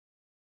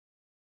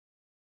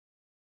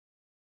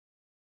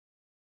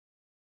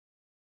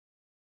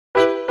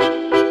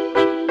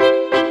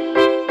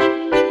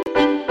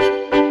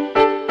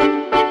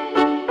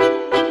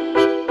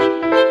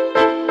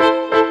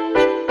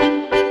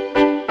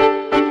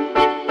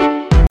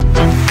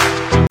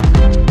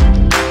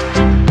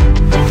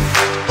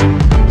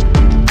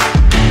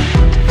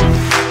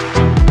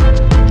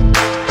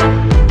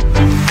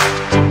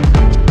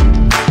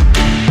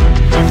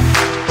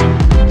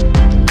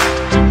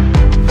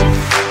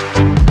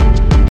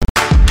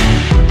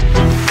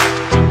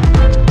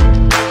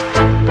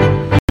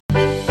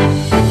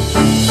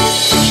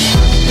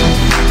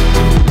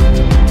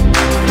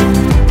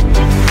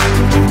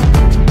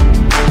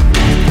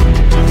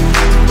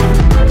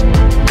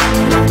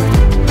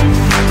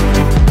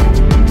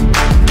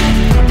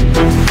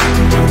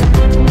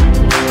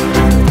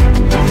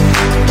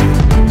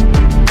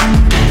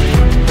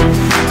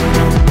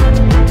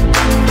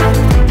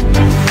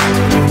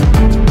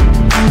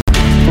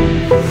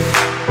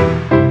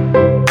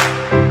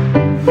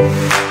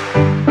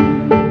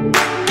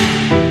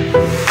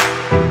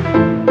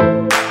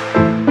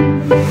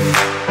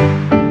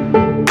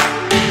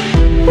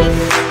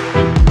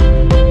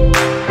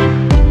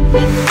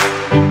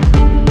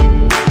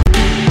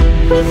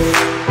Good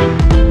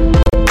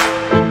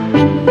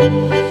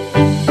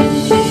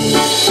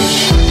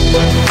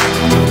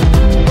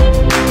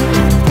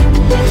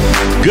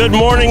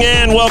morning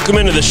and welcome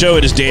into the show.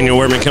 It is Daniel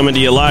Workman coming to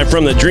you live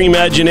from the Dream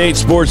Edge 8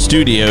 Sports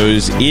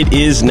Studios. It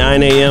is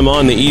 9 a.m.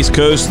 on the East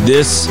Coast.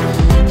 This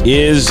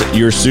is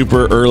your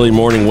super early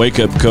morning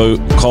wake-up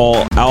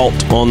call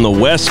out on the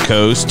West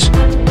Coast.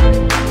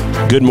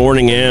 Good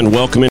morning and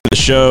welcome into the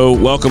show.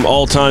 Welcome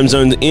all time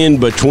zones in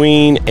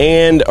between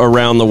and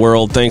around the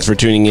world. Thanks for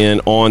tuning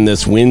in on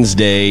this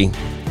Wednesday,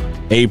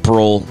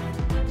 April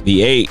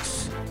the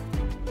 8th.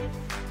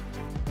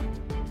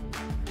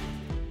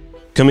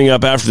 Coming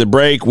up after the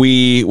break,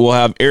 we will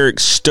have Erik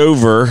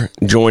Stover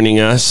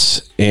joining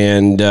us,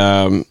 and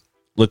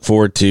look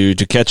forward to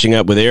catching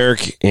up with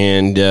Erik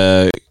and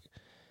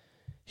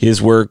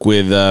his work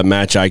with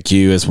Match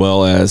IQ as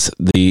well as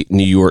the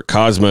New York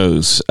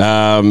Cosmos.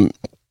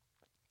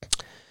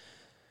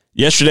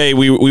 Yesterday,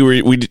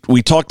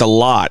 we talked a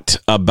lot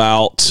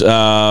about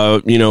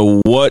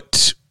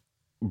what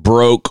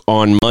broke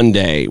on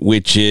Monday,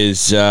 which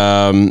is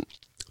this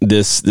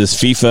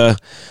FIFA.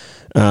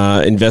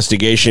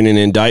 Investigation and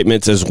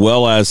indictments, as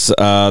well as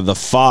the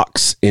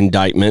Fox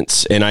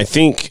indictments. And I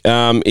think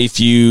if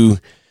you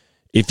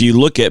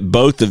look at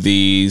both of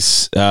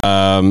these,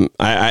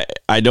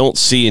 I don't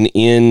see an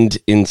end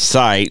in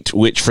sight,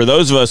 which for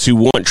those of us who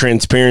want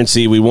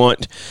transparency, we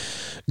want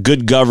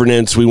good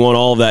governance, we want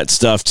all of that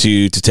stuff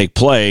to take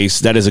place,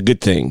 that is a good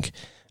thing.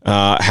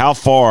 How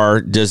far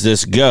does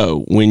this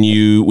go when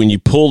you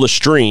pull the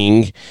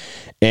string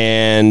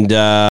and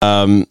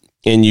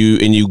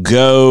you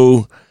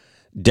go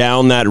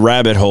down that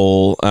rabbit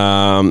hole?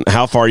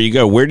 How far you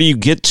go? Where do you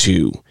get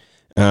to?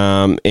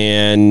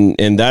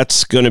 And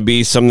that's going to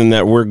be something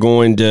that we're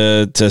going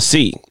to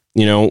see.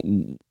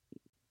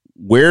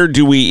 Where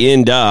do we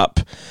end up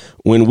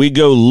when we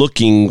go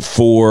looking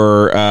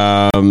for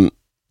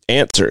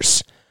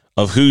answers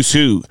of who's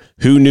who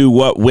knew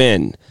what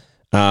when?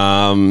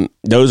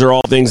 Those are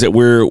all things that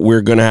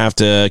we're going to have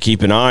to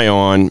keep an eye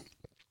on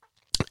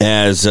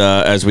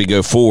as we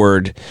go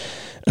forward.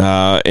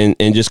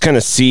 And just kind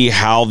of see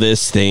how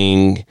this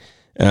thing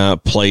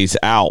plays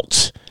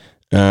out.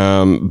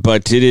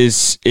 But it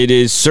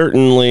is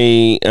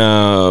certainly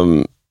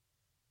good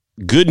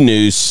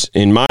news,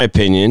 in my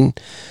opinion,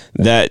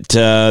 that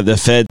the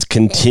feds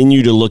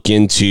continue to look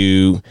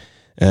into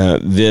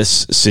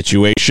this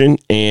situation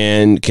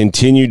and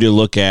continue to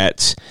look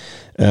at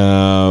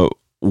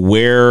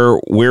where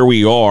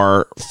we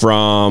are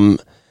from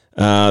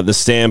the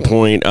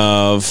standpoint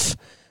of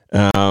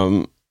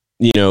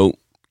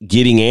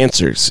getting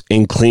answers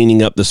and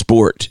cleaning up the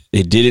sport.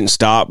 It didn't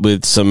stop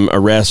with some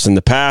arrests in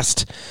the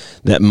past,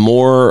 that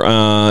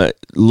more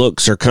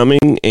looks are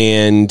coming.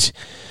 And,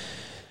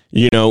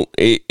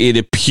 it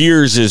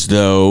appears as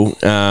though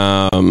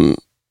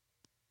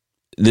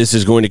this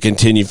is going to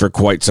continue for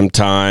quite some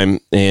time.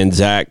 And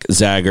Zach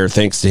Zager,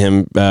 thanks to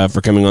him for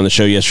coming on the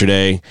show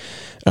yesterday,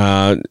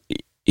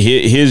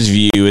 his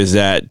view is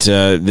that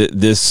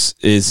this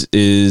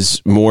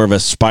is more of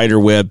a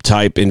spiderweb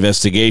type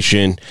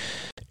investigation,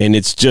 and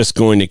it's just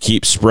going to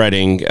keep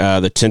spreading.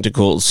 The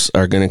tentacles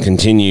are going to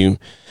continue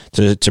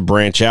to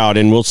branch out,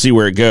 and we'll see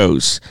where it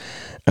goes.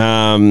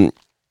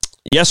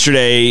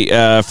 Yesterday,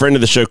 a friend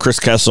of the show, Chris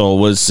Kessel,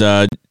 was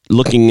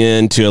looking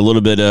into a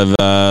little bit of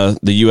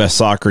the U.S.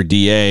 soccer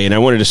DA, and I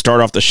wanted to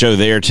start off the show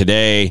there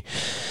today.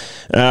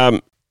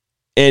 And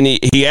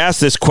he asked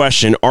this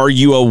question: are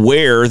you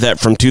aware that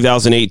from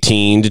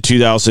 2018 to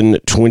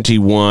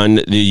 2021,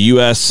 the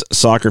U.S.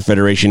 Soccer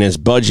Federation has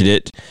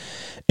budgeted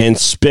and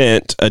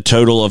spent a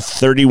total of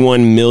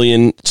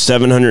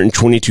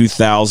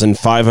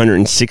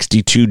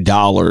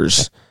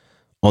 $31,722,562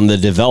 on the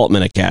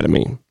Development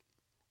Academy?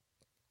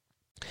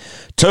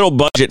 Total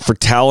budget for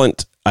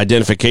talent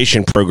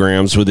identification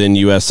programs within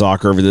U.S.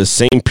 soccer over the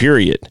same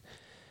period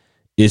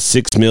is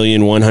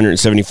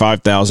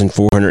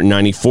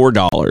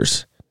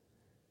 $6,175,494.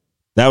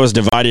 That was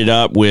divided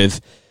up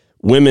with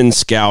women's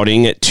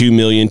scouting at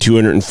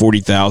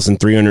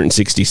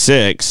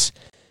 $2,240,366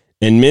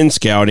 and men's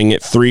scouting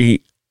at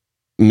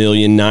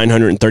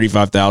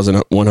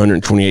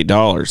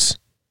 $3,935,128.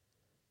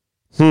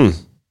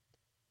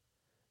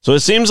 So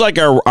it seems like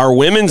our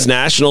women's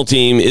national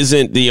team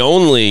isn't the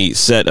only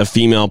set of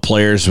female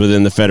players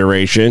within the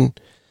federation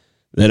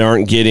that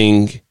aren't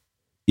getting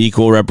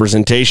equal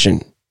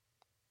representation.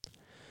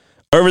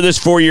 Over this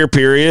 4-year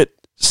period,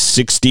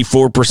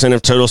 64%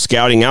 of total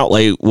scouting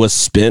outlay was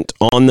spent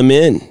on the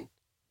men.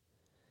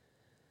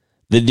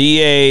 The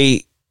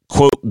DA,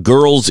 quote,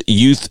 girls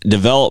youth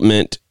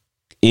development,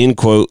 end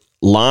quote,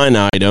 line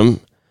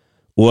item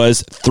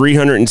was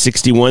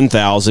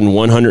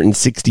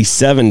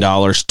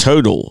 $361,167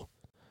 total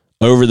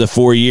over the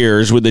 4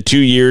 years, with the 2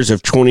 years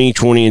of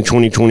 2020 and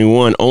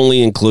 2021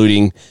 only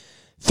including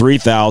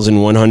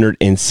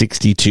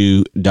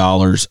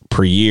 $3,162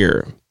 per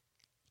year.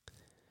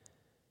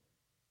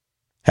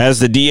 Has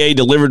the DA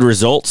delivered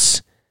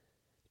results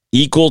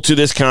equal to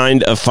this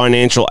kind of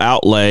financial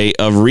outlay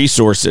of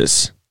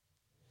resources?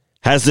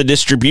 Has the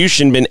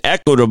distribution been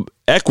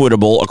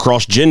equitable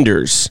across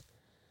genders?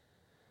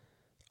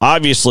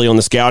 Obviously, on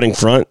the scouting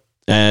front,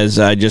 as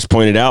I just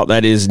pointed out,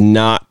 that is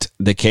not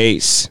the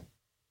case.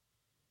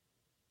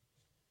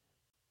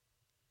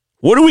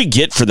 What do we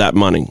get for that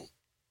money?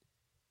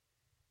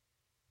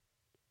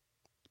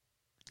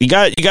 You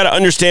got to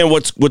understand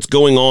what's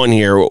going on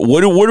here.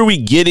 What are we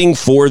getting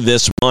for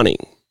this money?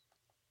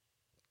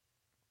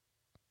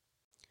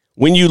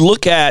 When you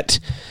look at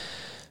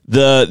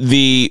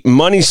the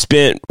money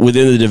spent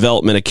within the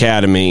Development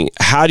Academy,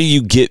 how do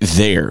you get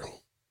there?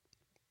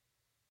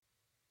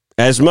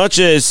 As much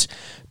as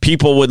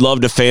people would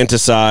love to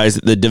fantasize,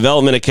 the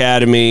Development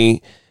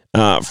Academy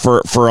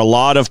for a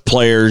lot of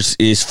players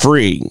is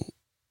free.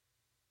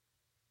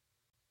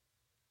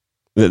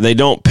 That they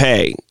don't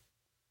pay.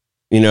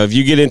 You know, if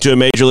you get into a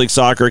Major League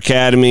Soccer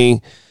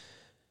academy,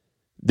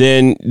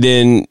 then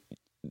the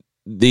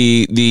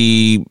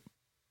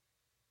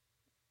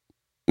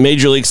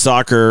Major League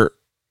Soccer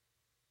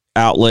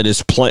outlet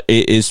is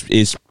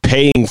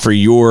paying for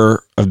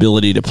your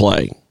ability to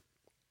play.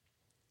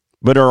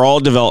 But are all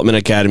development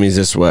academies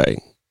this way?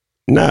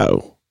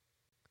 No.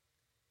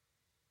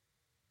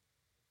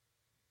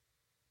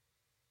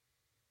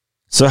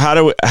 So how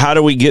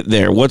do we get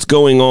there? What's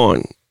going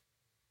on?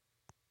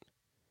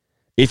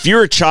 If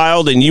you're a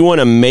child and you want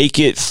to make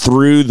it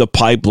through the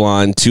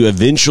pipeline to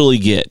eventually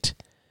get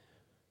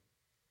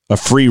a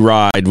free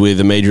ride with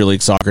the Major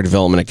League Soccer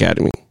Development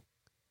Academy,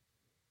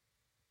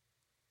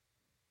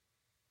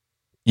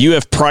 you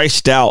have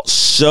priced out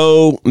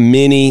so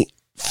many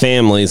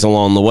families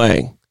along the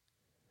way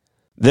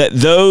that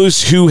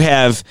those who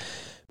have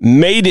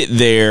made it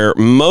there,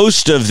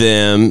 most of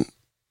them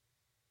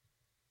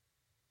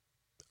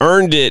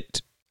earned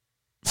it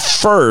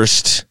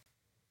first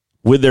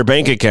with their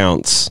bank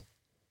accounts,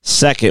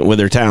 second with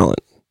their talent.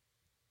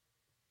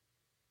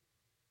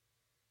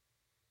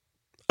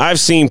 I've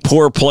seen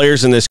poor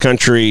players in this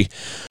country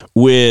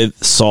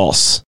with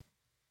sauce,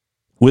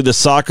 with a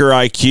soccer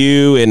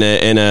IQ and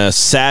a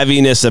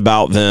savviness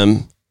about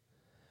them,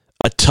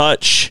 a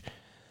touch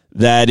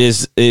that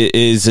is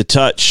a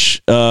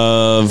touch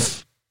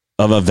of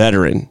a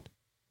veteran.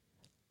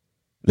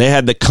 They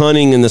had the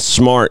cunning and the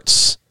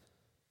smarts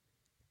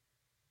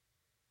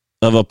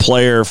of a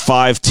player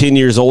 5-10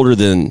 years older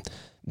than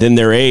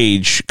their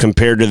age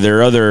compared to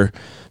their other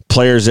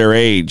players their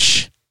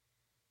age.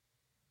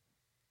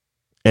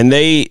 And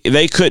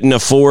they couldn't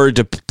afford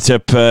to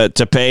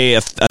pay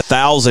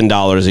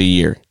 $1,000 a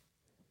year.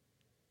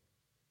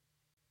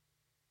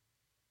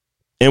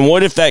 And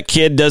what if that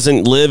kid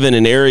doesn't live in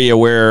an area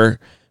where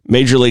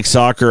Major League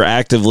Soccer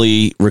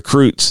actively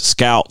recruits,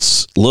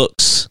 scouts,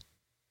 looks?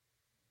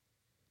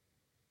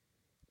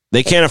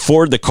 They can't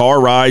afford the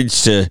car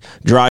rides to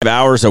drive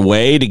hours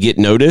away to get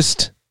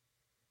noticed.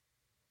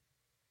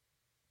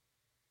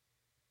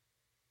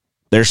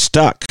 They're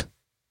stuck.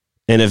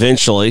 And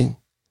eventually,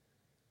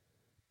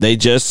 they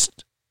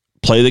just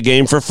play the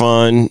game for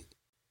fun,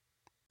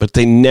 but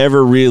they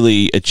never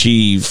really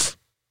achieve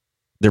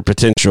their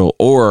potential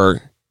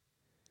or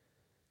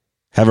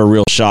have a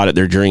real shot at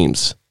their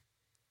dreams.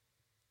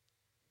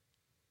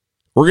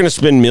 We're going to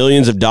spend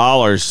millions of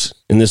dollars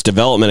in this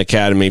development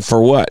academy for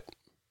what?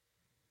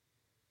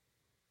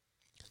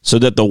 So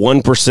that the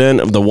 1%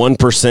 of the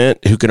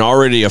 1% who can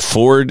already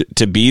afford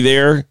to be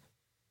there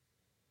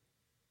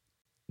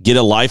get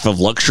a life of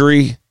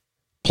luxury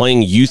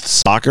playing youth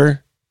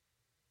soccer?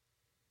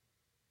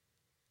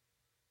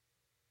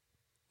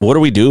 What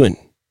are we doing?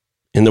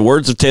 In the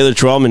words of Taylor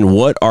Twellman,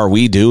 what are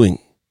we doing?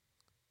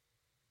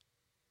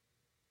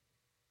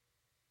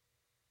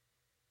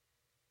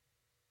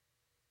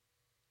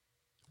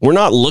 We're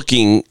not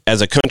looking,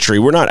 as a country,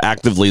 we're not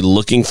actively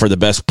looking for the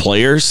best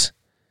players.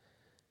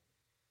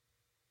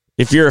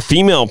 If you're a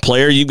female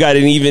player, you've got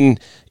an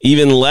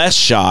even less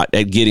shot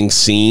at getting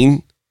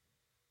seen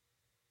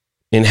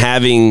and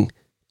having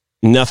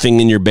nothing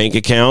in your bank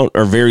account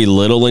or very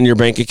little in your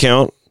bank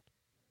account.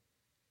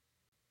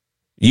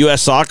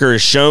 U.S. Soccer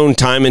has shown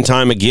time and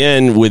time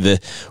again with the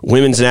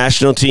women's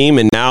national team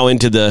and now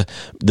into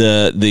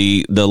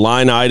the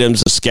line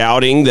items of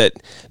scouting that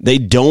they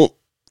don't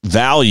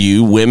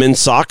value women's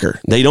soccer.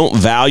 They don't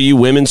value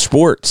women's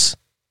sports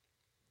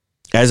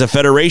as a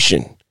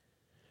federation.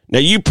 Now,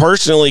 you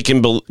personally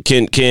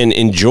can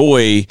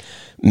enjoy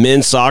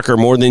men's soccer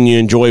more than you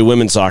enjoy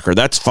women's soccer.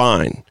 That's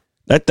fine.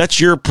 That's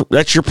your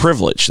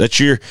privilege. That's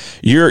your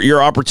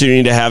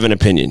opportunity to have an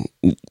opinion.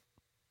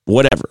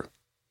 Whatever.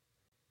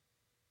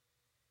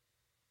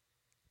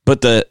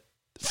 But the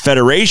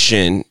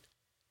federation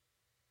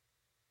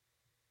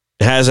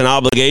has an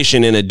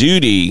obligation and a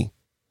duty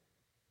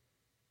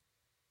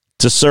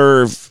to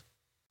serve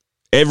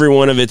every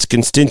one of its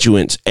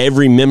constituents,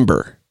 every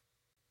member.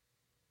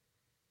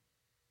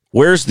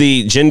 Where's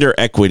the gender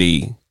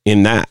equity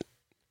in that?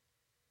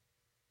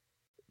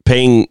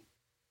 Paying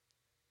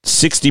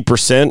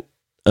 60%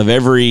 of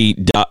every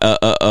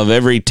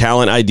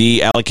talent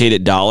ID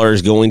allocated dollar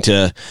is going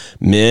to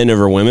men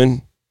over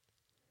women?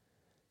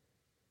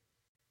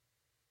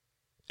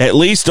 at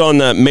least on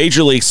the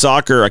Major League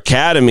Soccer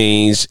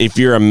academies, if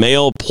you're a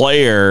male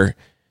player,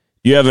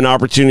 you have an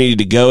opportunity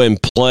to go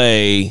and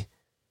play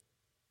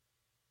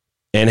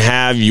and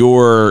have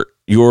your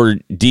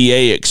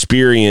DA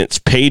experience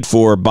paid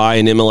for by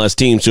an MLS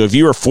team. So if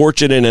you are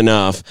fortunate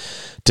enough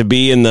to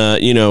be in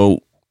the,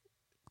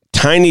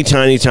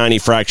 tiny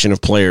fraction of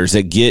players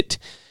that get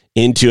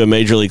into a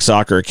Major League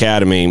Soccer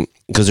academy,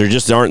 because there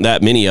just aren't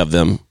that many of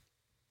them,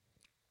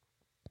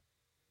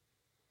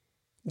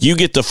 you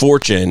get the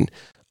fortune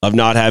of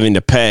not having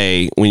to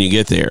pay when you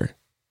get there.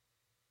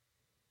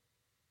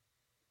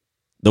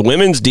 The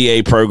women's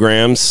DA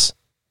programs,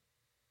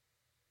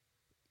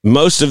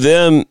 most of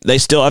them, they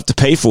still have to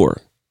pay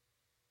for.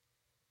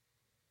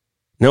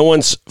 No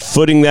one's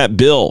footing that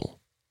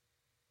bill.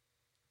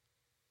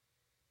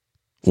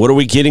 What are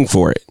we getting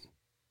for it?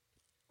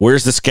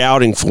 Where's the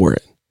scouting for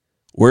it?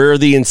 Where are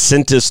the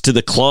incentives to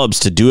the clubs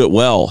to do it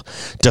well,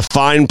 to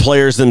find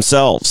players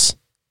themselves?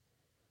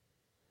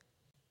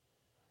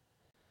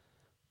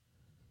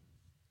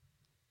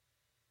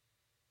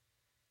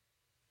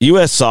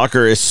 U.S.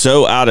 soccer is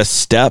so out of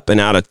step and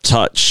out of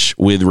touch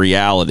with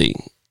reality.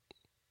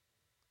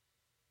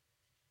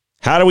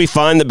 How do we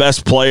find the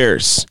best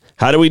players?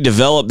 How do we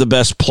develop the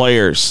best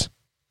players?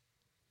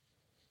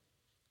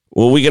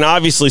 Well, we can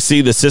obviously see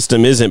the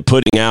system isn't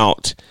putting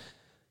out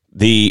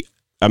the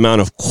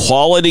amount of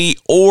quality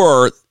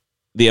or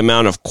the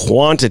amount of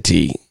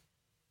quantity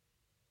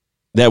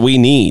that we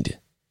need.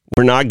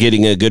 We're not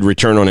getting a good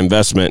return on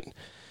investment.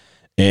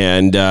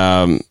 And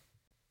I'm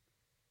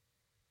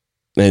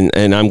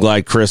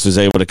glad Chris was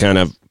able to kind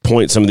of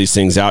point some of these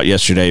things out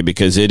yesterday,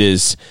 because it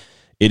is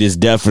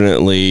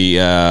definitely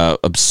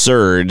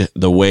absurd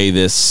the way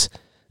this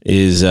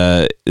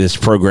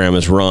program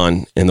is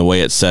run and the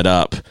way it's set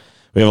up.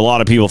 We have a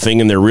lot of people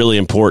thinking they're really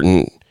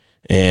important,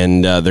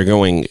 and they're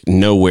going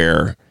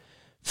nowhere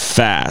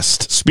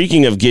fast.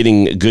 Speaking of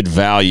getting good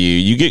value,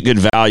 you get good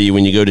value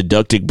when you go to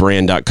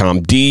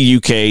ductigbrand.com,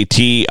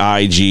 DUKTIG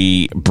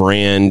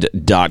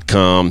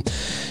brand.com.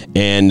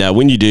 And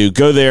when you do,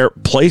 go there,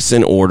 place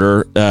an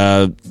order.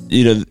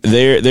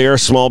 They're a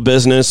small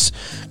business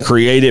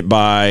created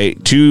by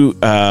two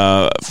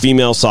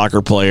female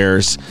soccer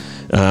players,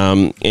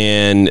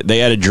 and they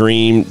had a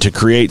dream to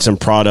create some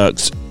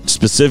products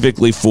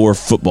specifically for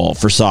football,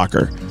 for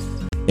soccer.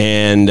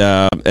 And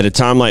at a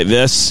time like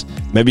this,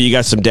 maybe you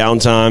got some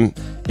downtime,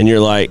 and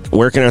you're like,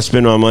 where can I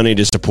spend my money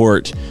to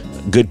support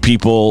good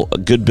people,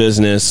 good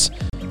business?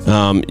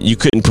 You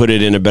couldn't put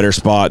it in a better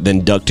spot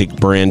than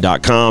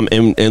ductigbrand.com.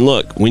 And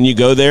look, when you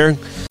go there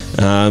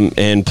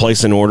and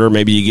place an order,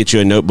 maybe you get you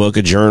a notebook,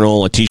 a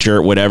journal, a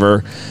t-shirt,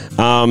 whatever.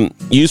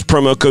 Use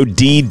promo code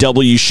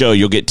DWShow.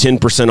 You'll get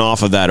 10%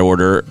 off of that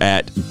order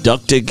at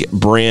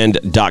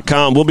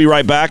ductigbrand.com. We'll be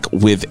right back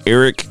with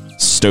Erik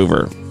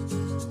Stover.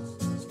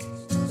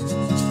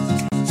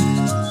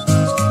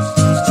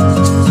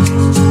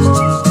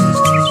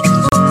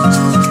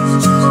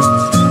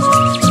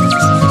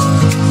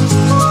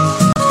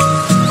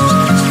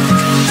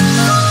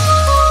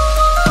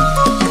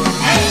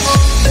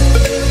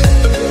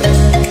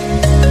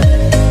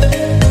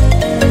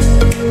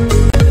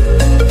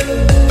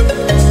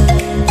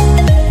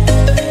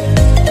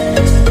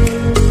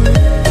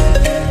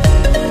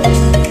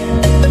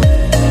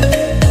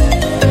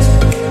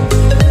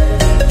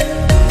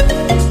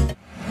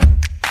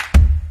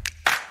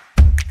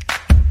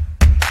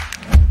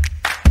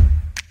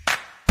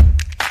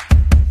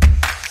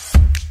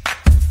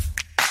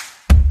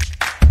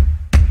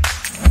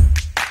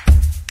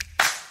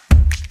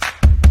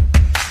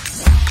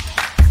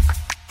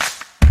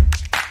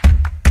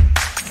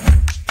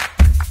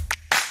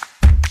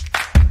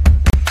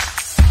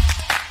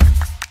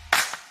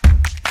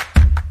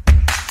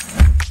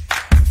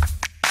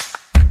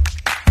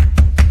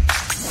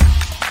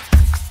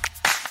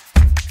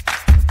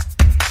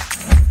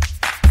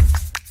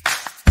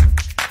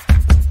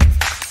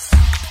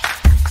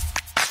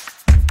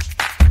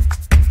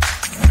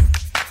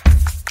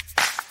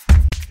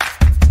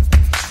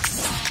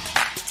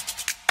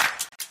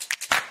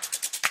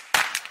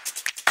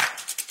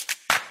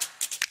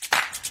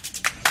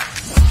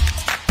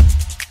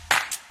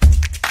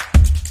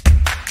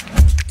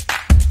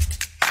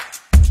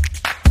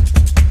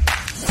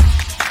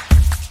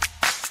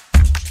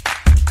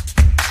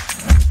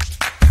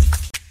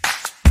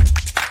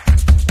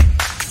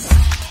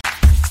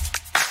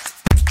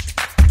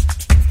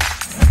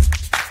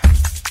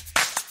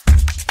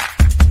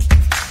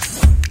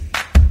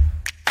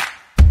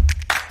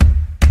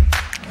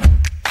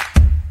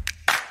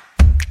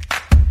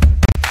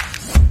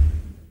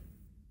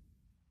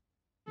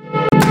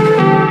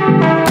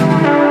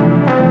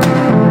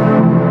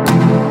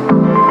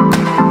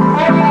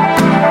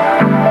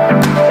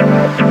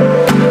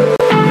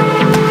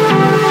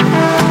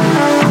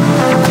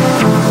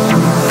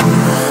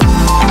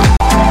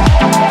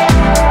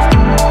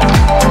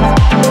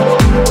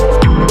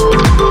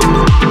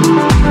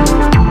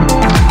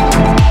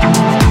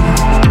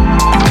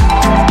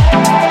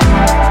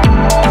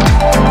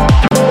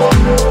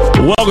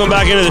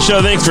 back into the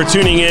show. Thanks for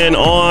tuning in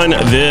on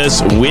this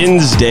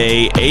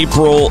Wednesday,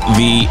 April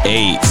the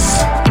 8th.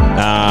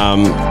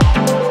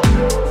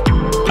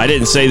 I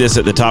didn't say this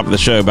at the top of the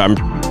show, but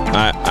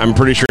I'm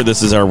pretty sure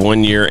this is our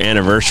 1-year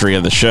anniversary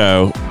of the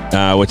show,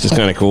 which is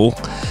kind of cool.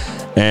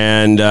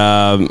 And,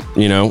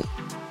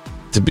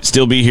 to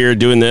still be here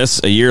doing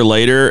this a year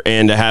later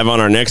and to have on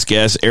our next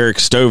guest, Erik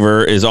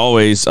Stover, is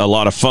always a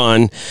lot of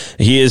fun.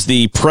 He is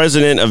the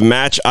president of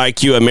Match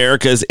IQ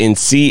Americas and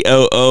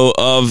COO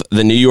of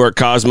the New York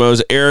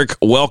Cosmos. Erik,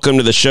 welcome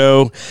to the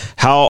show.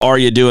 How are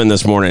you doing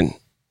this morning?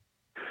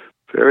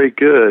 Very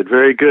good.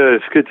 Very good.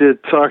 It's good to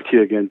talk to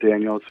you again,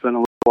 Daniel. It's been a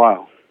little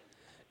while.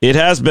 It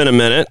has been a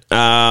minute.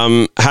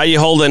 How you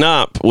holding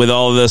up with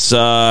all this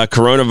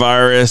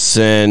coronavirus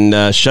and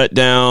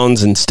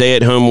shutdowns and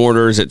stay-at-home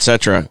orders,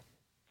 etc.?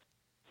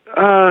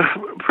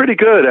 Pretty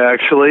good,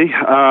 actually.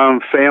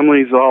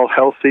 Family's all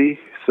healthy,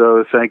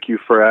 so thank you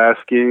for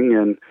asking.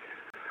 And,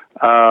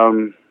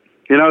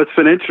 it's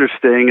been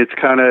interesting. It's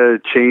kind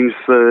of changed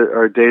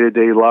our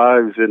day-to-day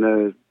lives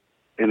in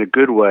a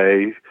good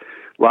way.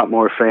 A lot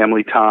more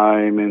family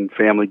time and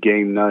family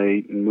game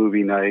night and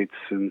movie nights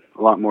and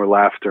a lot more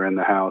laughter in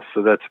the house.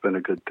 So that's been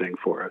a good thing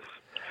for us.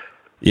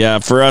 Yeah,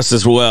 for us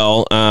as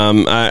well.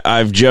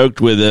 I've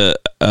joked with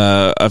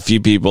a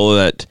few people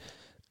that,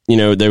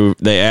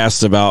 they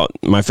asked about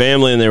my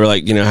family and they were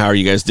like, how are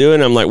you guys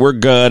doing? I'm like, we're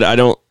good. I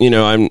don't,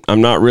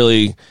 I'm not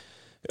really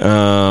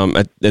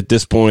at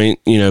this point,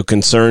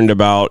 concerned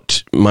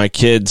about my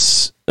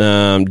kids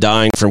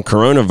dying from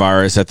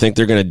coronavirus. I think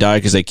they're going to die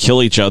because they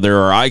kill each other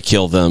or I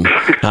kill them.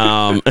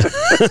 I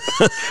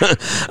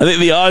think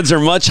the odds are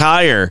much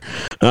higher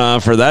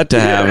for that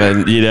to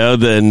happen,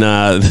 than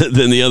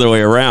the other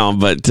way around.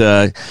 But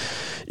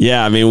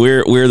yeah, I mean,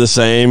 we're the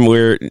same.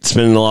 We're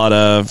spending a lot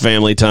of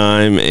family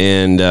time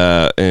and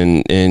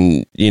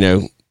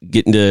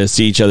getting to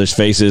see each other's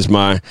faces.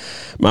 My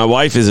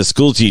wife is a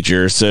school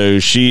teacher, so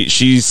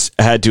she's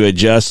had to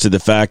adjust to the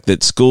fact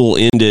that school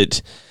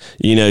ended,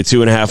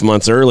 2.5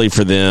 months early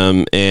for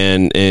them,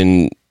 and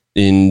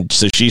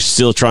so she's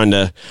still trying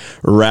to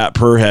wrap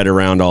her head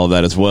around all of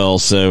that as well.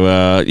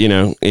 So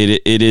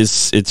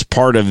it's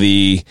part of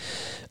the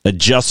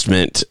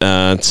adjustment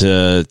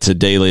to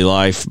daily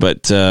life,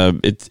 but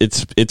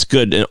it's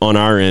good on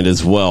our end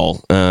as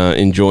well.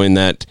 Enjoying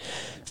that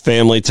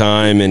family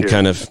time and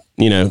kind of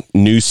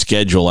new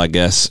schedule, I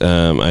guess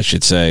I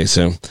should say.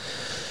 So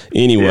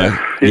anyway,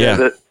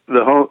 yeah.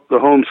 The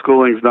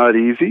homeschooling's not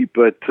easy,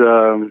 but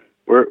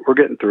we're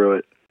getting through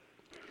it.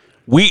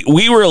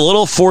 We were a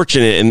little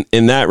fortunate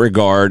in that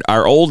regard.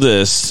 Our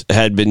oldest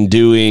had been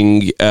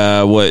doing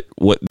what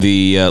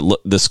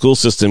the school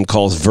system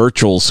calls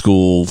virtual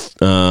school.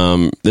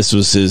 This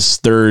was his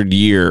third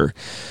year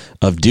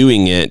of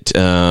doing it,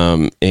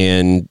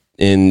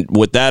 and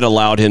what that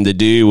allowed him to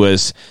do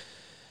was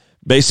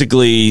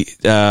basically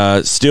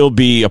still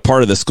be a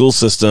part of the school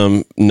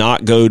system,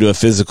 not go to a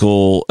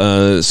physical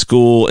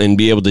school, and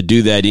be able to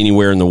do that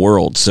anywhere in the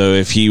world. So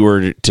if he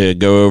were to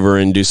go over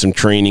and do some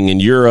training in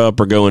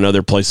Europe or go in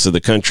other places of the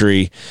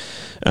country,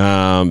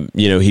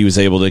 he was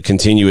able to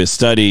continue his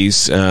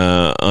studies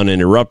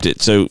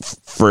uninterrupted. So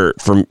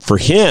for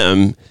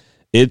him,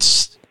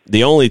 it's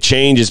the only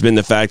change has been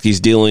the fact he's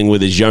dealing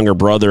with his younger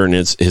brother and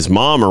his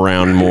mom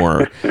around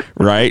more,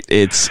 right?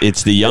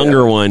 It's the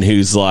younger one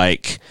who's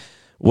like,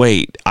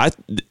 wait,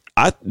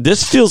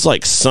 this feels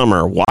like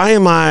summer. Why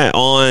am I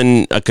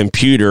on a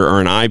computer or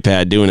an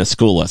iPad doing a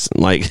school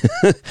lesson? Like,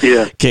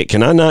 yeah,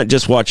 can I not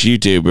just watch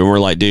YouTube? And we're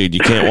like, dude,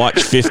 you can't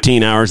watch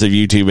 15 hours of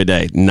YouTube a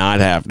day. Not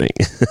happening.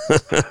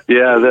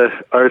 Yeah,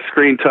 our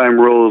screen time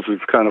rules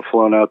have kind of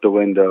flown out the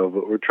window,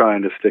 but we're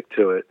trying to stick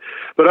to it.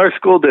 But our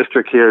school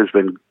district here has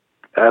been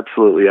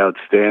absolutely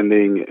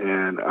outstanding,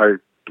 and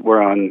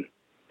we're on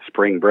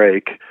spring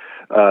break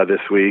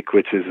this week,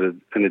 which is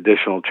an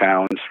additional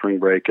challenge, spring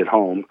break at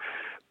home.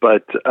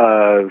 But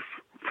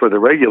for the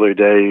regular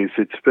days,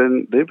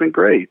 they've been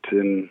great,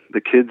 and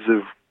the kids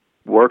have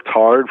worked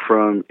hard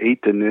from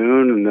 8 to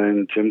noon, and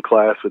then gym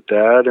class with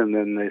dad, and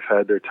then they've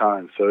had their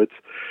time. So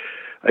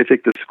I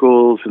think the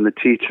schools and the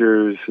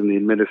teachers and the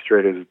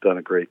administrators have done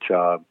a great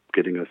job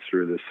getting us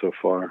through this so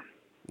far.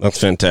 That's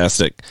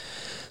fantastic.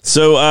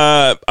 So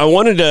I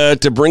wanted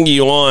to bring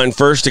you on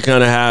first to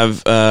kind of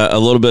have a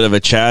little bit of a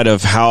chat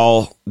of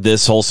how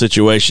this whole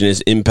situation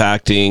is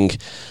impacting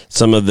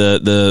some of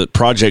the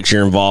projects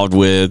you're involved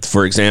with.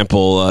 For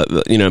example,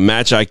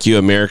 Match IQ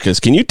Americas.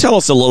 Can you tell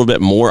us a little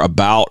bit more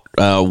about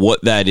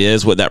what that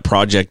is, what that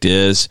project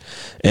is?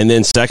 And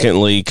then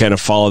secondly, kind of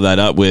follow that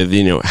up with,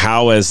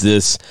 how is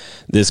this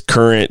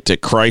current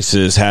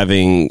crisis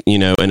having,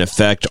 an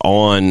effect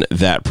on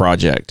that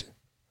project?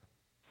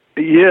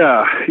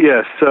 Yeah.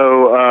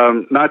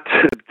 So not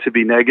to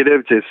be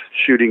negative, just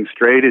shooting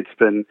straight, it's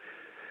been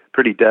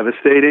pretty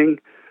devastating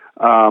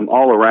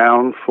all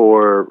around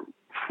for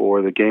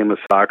the game of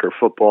soccer,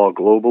 football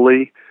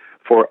globally.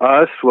 For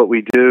us, what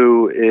we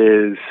do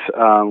is,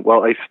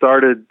 I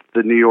started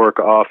the New York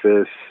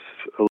office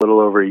a little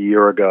over a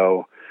year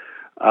ago,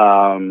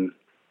 and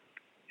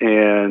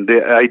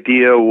the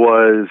idea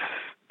was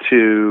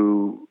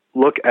to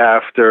look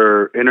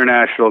after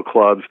international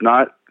clubs,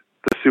 not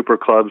the super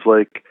clubs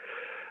like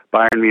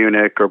Bayern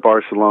Munich or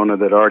Barcelona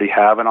that already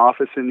have an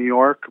office in New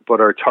York, but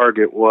our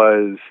target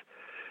was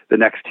the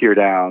next tier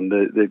down,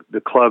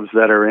 the clubs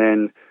that are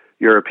in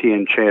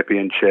European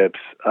championships,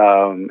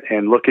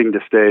 and looking to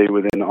stay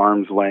within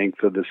arm's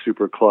length of the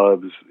super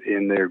clubs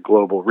in their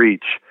global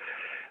reach.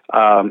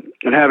 And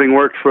having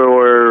worked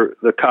for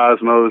the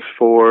Cosmos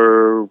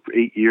for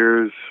 8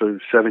 years or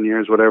 7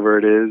 years, whatever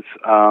it is,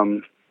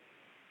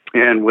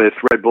 and with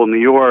Red Bull New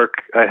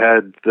York, I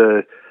had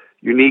the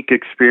unique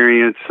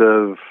experience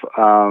of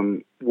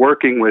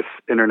working with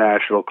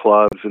international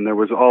clubs, and there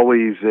was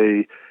always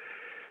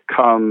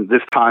come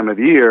this time of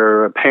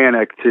year, a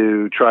panic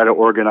to try to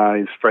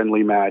organize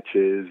friendly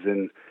matches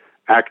and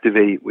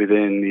activate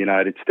within the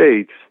United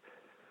States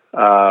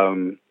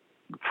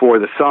for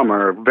the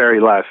summer,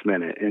 very last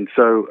minute. And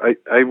so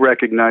I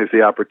recognize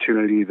the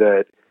opportunity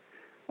that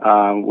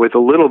with a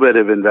little bit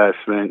of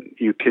investment,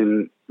 you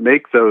can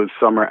make those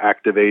summer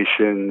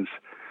activations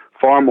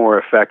far more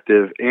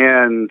effective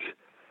and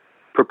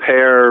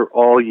prepare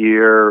all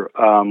year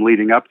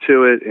leading up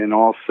to it, and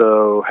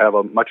also have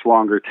a much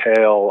longer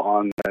tail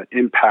on the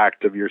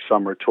impact of your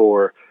summer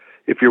tour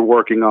if you're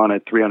working on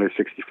it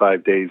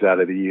 365 days out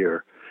of the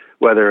year,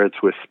 whether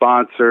it's with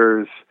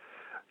sponsors,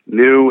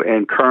 new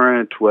and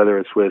current, whether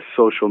it's with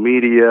social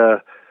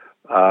media,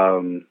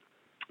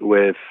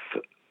 with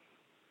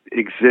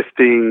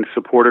existing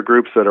supporter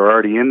groups that are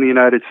already in the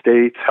United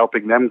States,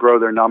 helping them grow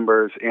their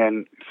numbers,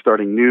 and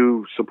starting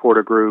new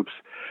supporter groups.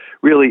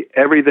 Really,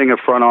 everything a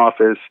front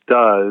office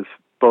does,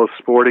 both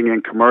sporting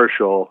and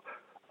commercial,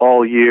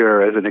 all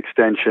year as an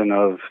extension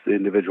of the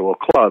individual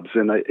clubs.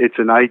 And it's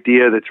an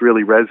idea that's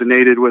really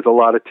resonated with a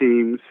lot of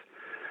teams.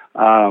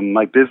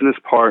 My business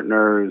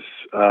partners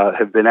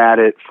have been at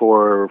it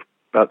for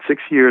about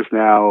 6 years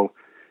now,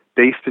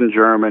 based in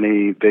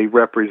Germany. They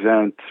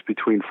represent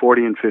between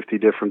 40 and 50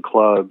 different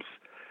clubs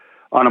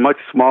on a much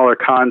smaller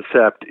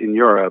concept in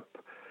Europe.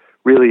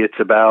 Really, it's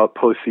about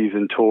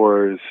postseason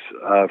tours,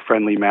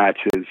 friendly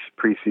matches,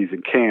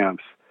 preseason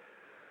camps.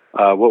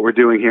 What we're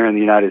doing here in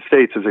the United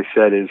States, as I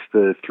said, is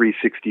the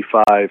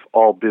 365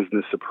 all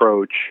business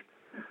approach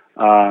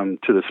to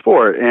the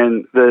sport.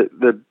 And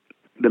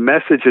the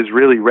message has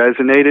really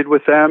resonated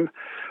with them.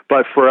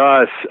 But for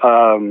us,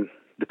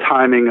 the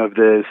timing of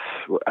this,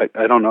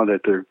 I don't know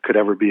that there could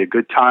ever be a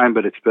good time,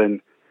 but it's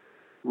been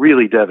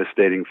really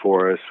devastating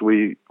for us.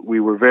 We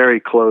were very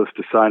close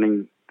to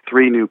signing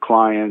 3 new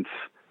clients.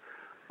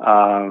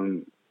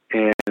 And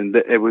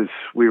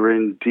we were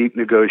in deep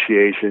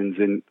negotiations,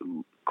 and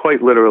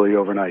quite literally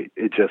overnight,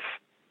 it just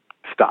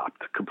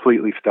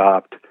completely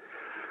stopped.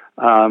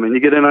 And you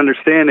get an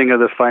understanding of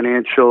the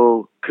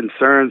financial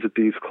concerns that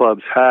these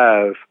clubs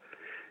have,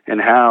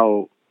 and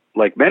how,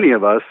 like many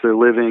of us, they're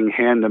living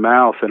hand to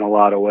mouth in a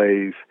lot of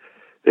ways.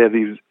 They have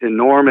these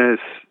enormous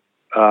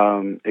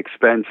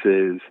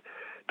expenses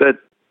that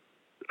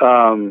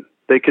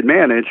they could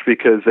manage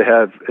because they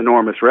have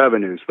enormous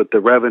revenues, but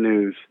the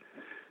revenues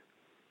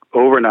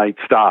overnight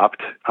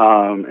stopped,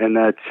 and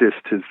that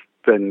just has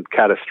been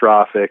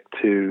catastrophic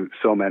to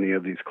so many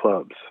of these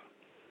clubs.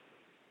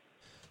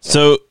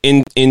 So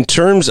in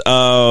terms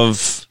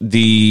of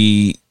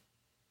the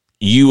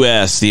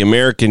U.S., the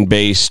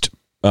American-based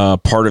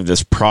part of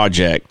this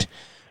project,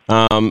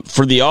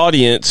 for the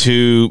audience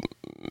who,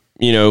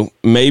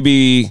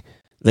 maybe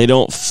they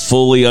don't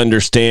fully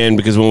understand,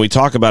 because when we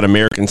talk about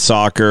American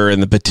soccer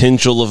and the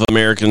potential of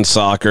American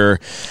soccer,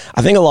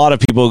 I think a lot of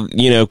people,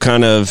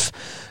 kind of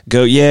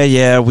go,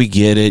 yeah, we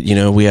get it.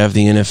 We have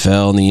the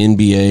NFL and the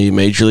NBA,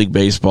 Major League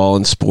Baseball,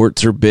 and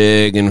sports are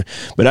big.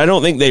 But I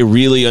don't think they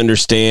really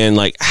understand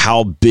like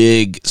how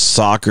big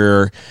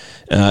soccer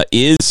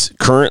is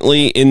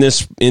currently in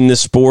this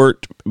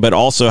sport, but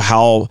also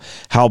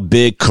how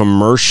big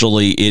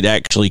commercially it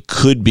actually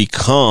could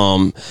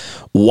become.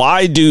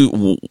 Why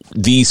do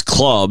these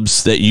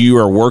clubs that you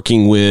are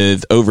working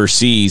with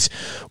overseas,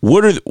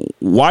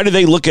 why do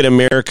they look at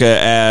America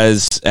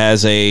as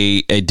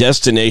a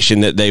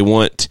destination that they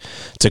want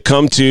to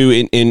come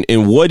to,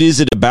 and what is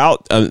it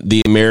about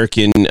the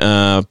American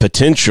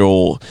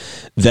potential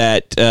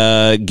that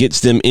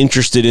gets them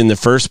interested in the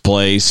first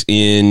place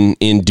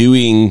in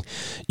doing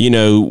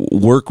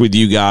work with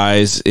you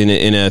guys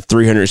in a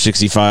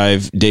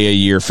 365 day a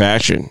year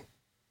fashion?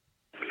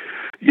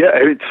 Yeah,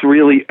 it's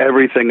really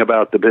everything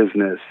about the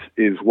business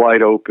is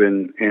wide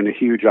open and a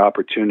huge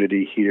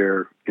opportunity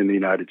here in the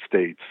United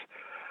States.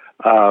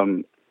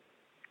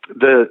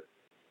 The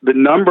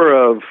number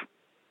of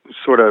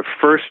sort of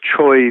first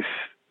choice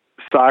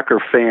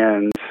soccer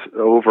fans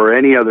over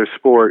any other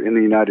sport in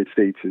the United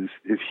States is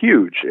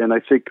huge, and I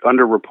think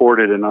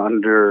underreported and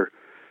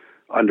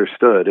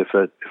understood, if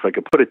I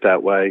could put it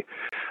that way,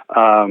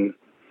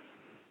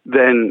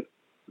 than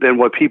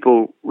what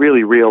people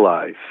really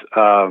realize.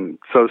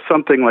 So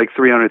something like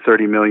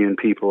 330 million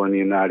people in the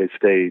United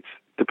States,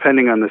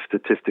 depending on the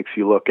statistics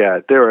you look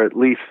at, there are at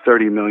least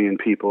 30 million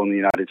people in the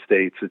United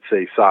States that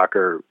say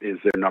soccer is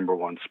their number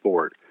one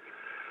sport.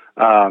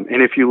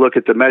 And if you look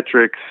at the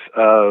metrics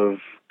of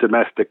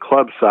domestic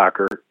club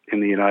soccer in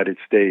the United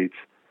States,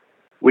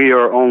 we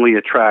are only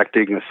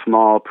attracting a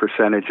small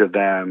percentage of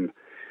them,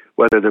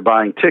 whether they're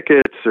buying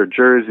tickets or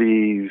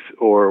jerseys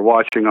or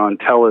watching on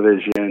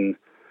television,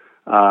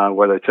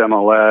 whether it's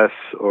MLS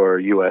or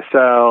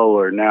USL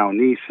or now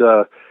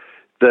NISA,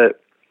 that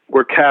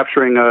we're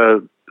capturing a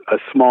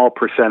small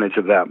percentage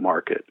of that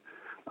market.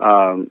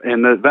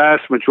 And the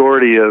vast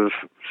majority of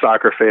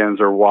soccer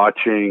fans are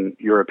watching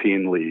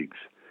European leagues,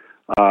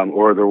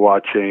 or they're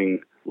watching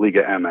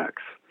Liga MX.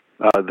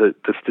 The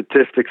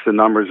statistics, the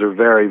numbers are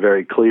very,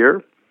 very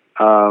clear.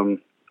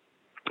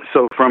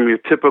 So from your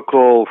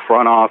typical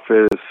front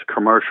office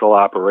commercial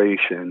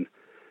operation,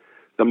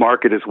 the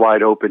market is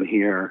wide open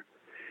here.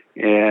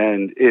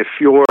 And if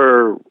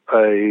you're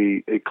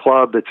a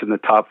club that's in the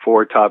top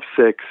 4, top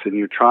 6, and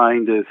you're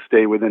trying to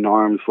stay within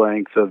arm's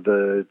length of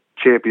the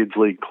Champions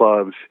League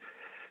clubs,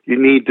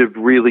 you need to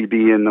really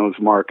be in those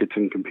markets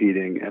and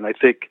competing. And I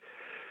think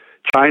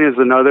China is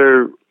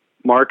another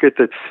market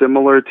that's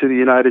similar to the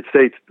United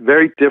States,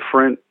 very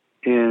different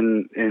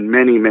in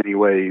many, many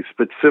ways,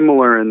 but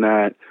similar in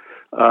that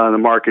the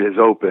market is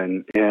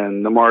open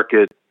and the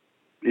market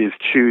is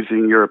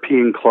choosing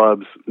European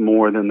clubs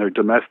more than their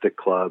domestic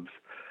clubs.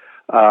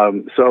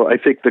 So I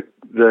think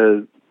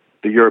the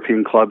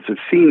European clubs have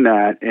seen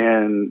that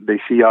and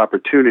they see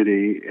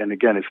opportunity. And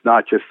again, it's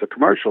not just the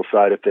commercial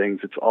side of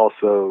things, it's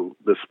also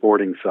the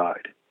sporting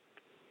side.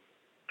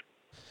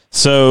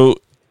 So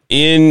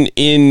in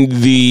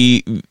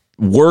the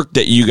work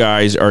that you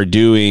guys are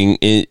doing,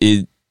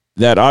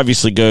 that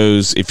obviously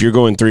goes, if you're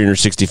going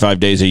 365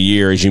 days a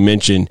year, as you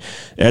mentioned,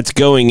 that's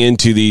going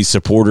into these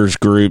supporters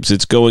groups.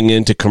 It's going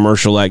into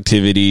commercial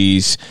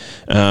activities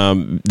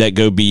that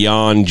go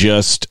beyond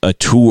just a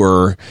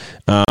tour.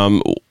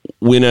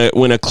 When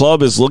a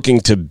club is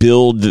looking to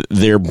build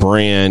their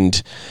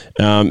brand,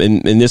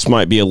 and this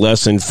might be a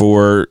lesson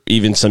for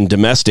even some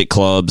domestic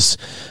clubs,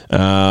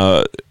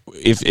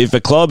 if a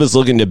club is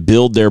looking to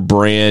build their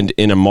brand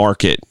in a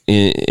market,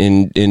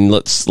 in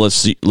let's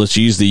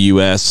use the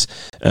U.S.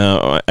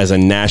 As a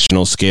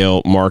national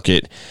scale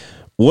market,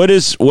 what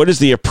is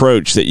the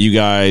approach that you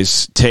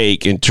guys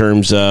take in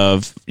terms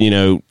of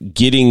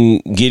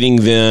getting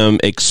them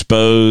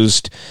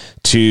exposed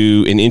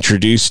to and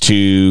introduced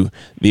to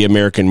the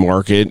American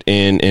market,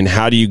 and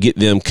how do you get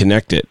them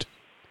connected?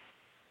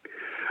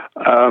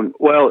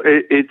 Well,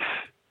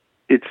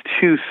 it's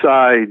two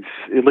sides.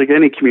 Like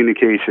any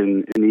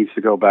communication, it needs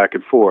to go back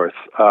and forth.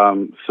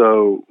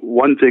 So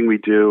one thing we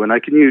do, and I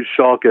can use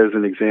Schalke as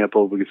an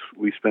example because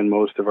we spend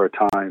most of our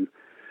time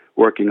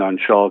working on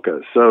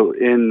Schalke. So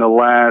in the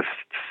last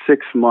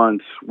 6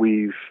 months,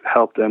 we've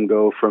helped them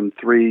go from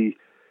 3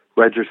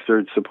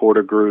 registered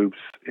supporter groups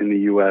in the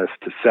U.S.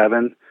 to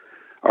 7.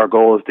 Our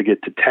goal is to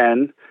get to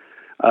 10.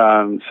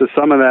 So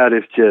some of that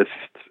is just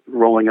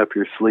rolling up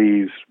your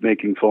sleeves,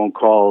 making phone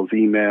calls,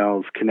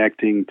 emails,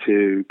 connecting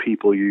to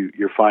people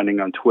you're finding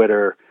on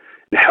Twitter,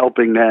 and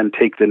helping them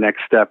take the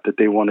next step that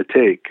they want to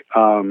take.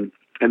 And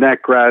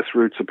that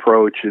grassroots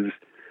approach is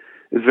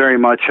very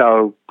much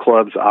how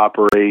clubs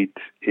operate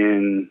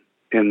in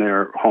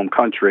their home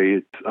country.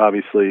 It's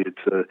obviously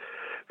a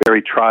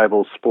very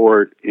tribal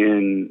sport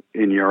in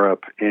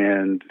Europe,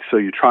 and so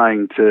you're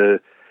trying to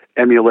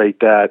emulate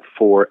that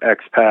for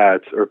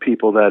expats or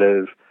people that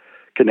have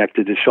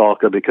connected to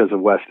Schalke because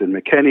of Weston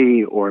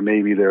McKennie, or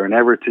maybe they're an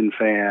Everton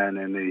fan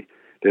and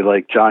they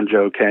like John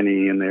Joe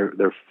Kenny and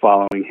they're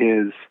following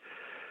his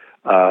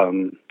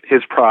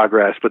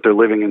progress, but they're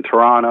living in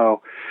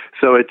Toronto.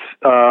 So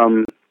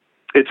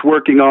it's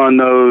working on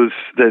those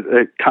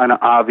that kind of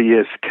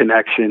obvious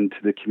connection to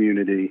the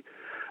community,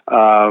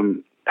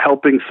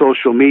 helping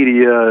social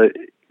media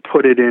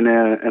put it in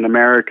an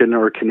American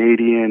or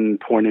Canadian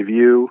point of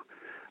view.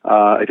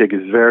 I think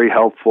is very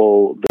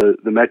helpful.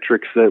 The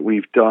metrics that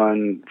we've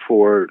done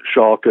for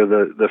Schalke,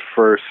 the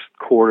first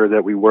quarter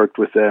that we worked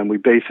with them, we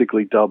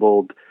basically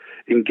doubled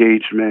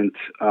engagement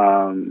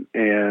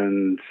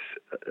and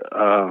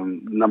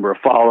number of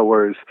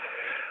followers.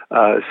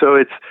 So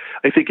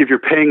I think if you're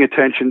paying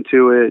attention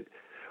to it,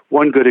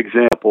 one good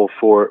example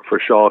for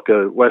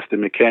Schalke,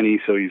 Weston McKennie,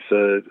 so he's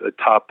a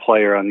top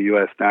player on the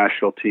U.S.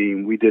 national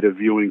team. We did a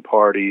viewing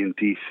party in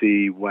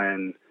D.C.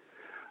 when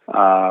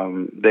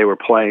they were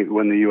playing,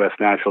 when the U.S.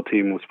 national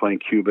team was playing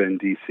Cuba in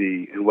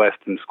D.C., and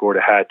Weston scored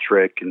a hat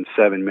trick in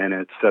 7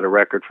 minutes, set a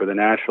record for the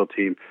national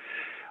team.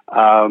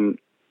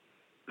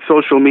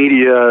 Social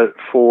media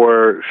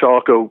for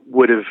Schalke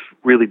would have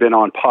really been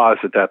on pause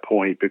at that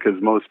point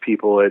because most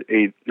people at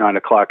 8, 9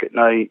 o'clock at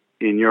night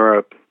in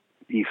Europe,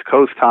 East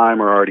Coast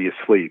time, are already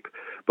asleep.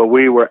 But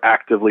we were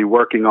actively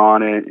working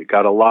on it. It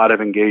got a lot of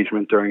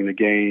engagement during the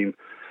game.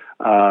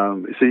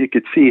 So you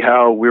could see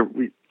how we're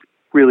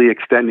really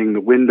extending the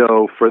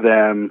window for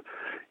them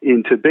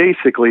into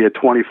basically a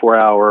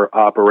 24-hour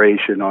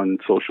operation on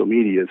social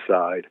media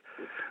side.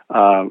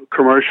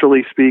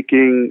 Commercially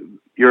speaking,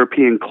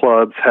 European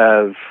clubs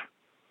have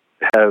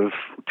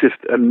just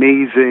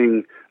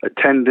amazing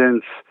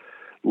attendance,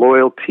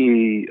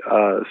 loyalty,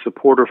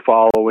 supporter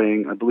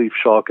following. I believe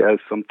Schalke has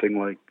something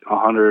like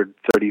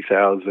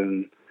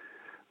 130,000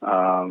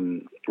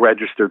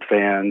 registered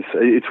fans.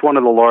 It's one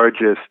of the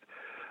largest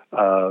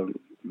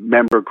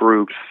member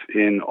groups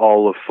in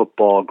all of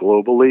football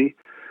globally.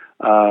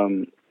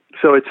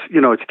 So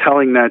it's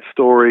telling that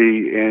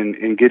story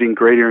and getting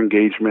greater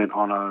engagement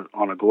on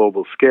a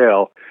global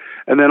scale.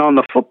 And then on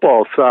the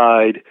football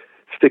side,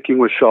 sticking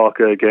with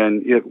Schalke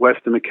again,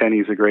 Weston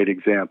McKennie is a great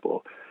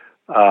example.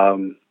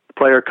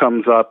 Player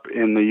comes up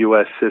in the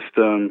U.S.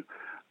 system,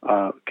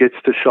 gets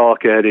to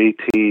Schalke at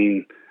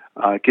 18,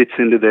 gets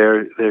into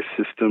their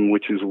system,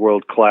 which is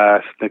world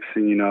class. Next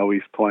thing you know,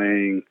 he's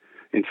playing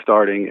and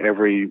starting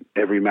every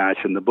match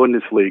in the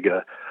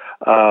Bundesliga.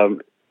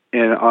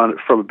 And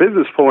from a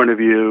business point of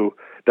view,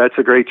 that's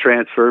a great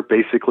transfer.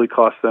 Basically,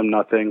 costs them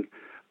nothing.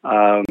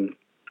 And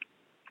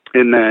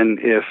then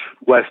if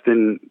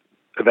Weston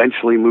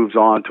eventually moves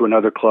on to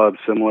another club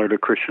similar to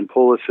Christian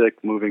Pulisic,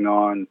 moving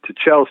on to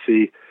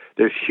Chelsea,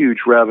 there's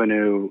huge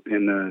revenue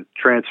in the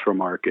transfer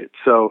market.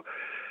 So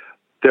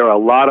there are a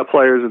lot of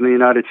players in the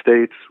United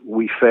States.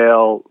 We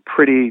fail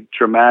pretty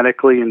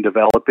dramatically in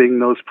developing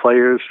those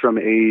players from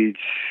age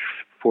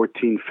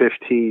 14,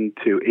 15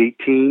 to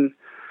 18.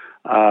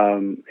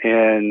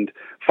 And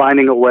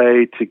finding a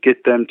way to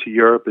get them to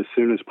Europe as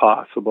soon as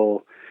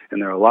possible.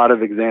 And there are a lot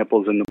of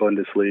examples in the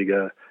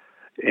Bundesliga.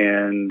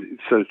 And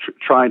so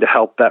trying to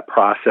help that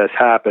process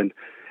happen.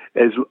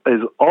 As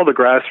all the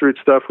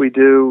grassroots stuff we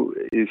do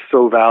is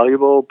so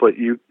valuable, but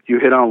you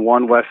hit on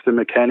one, Weston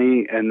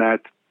McKennie, and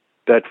that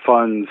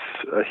funds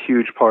a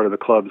huge part of the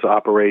club's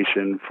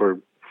operation for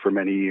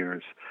many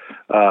years.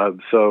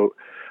 So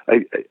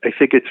I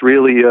think it's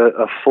really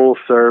a full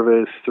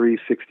service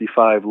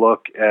 365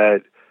 look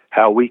at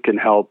how we can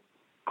help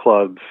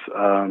clubs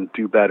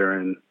do better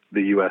in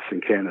the U.S.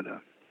 and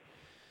Canada.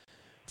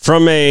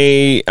 From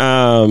a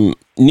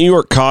New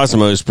York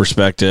Cosmos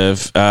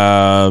perspective,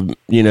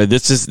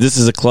 this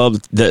is a club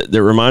that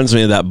reminds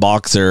me of that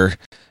boxer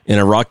in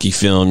a Rocky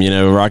film.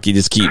 Rocky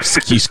just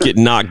keeps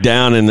getting knocked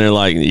down, and they're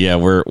like, "Yeah,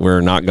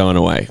 we're not going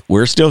away.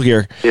 We're still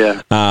here."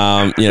 Yeah.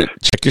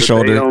 Check your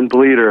shoulder. Bayonne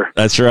bleeder.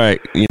 That's right.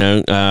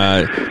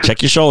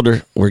 Check your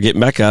shoulder. We're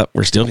getting back up.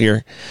 We're still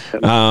here.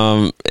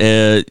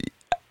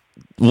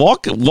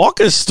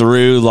 Walk us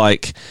through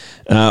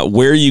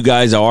where you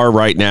guys are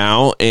right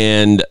now,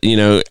 and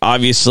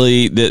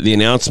obviously the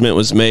announcement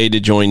was made to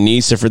join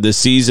NISA for this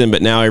season,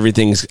 but now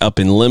everything's up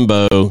in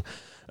limbo.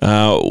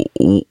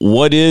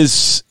 What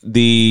is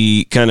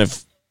the kind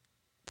of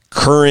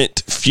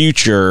current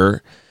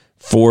future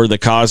for the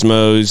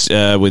Cosmos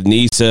with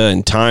NISA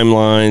and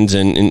timelines,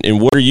 and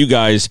what are you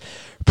guys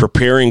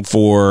preparing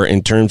for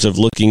in terms of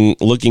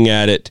looking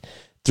at it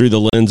through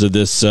the lens of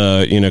this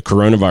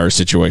coronavirus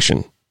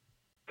situation?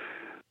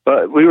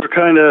 But we were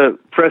kind of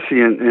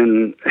prescient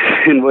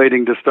in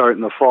waiting to start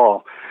in the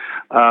fall.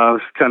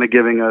 It's kind of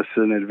giving us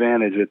an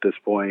advantage at this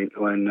point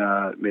when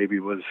maybe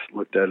was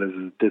looked at as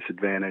a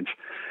disadvantage.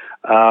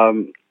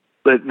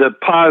 But the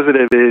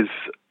positive is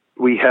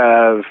we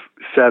have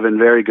 7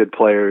 very good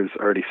players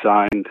already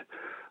signed.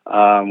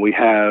 We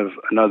have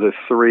another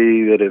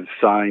 3 that have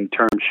signed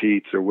term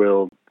sheets or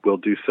will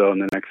do so in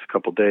the next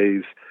couple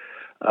days.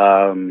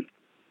 And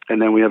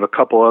then we have a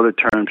couple other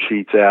term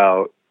sheets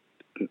out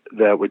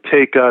that would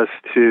take us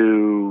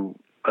to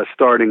a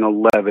starting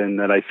 11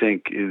 that I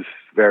think is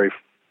very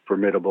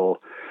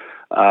formidable.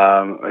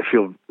 I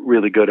feel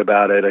really good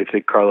about it. I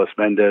think Carlos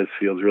Mendez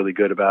feels really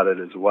good about it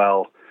as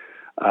well.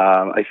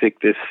 I think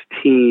this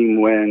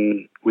team,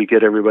 when we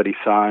get everybody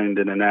signed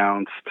and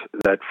announced,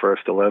 that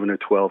first 11 or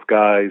 12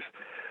 guys,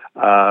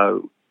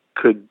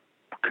 could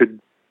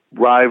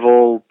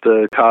rival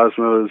the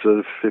Cosmos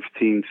of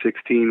 15,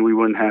 16. We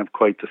wouldn't have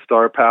quite the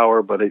star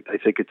power, but I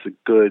think it's a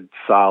good,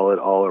 solid,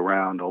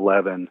 all-around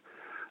 11.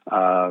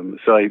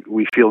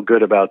 We feel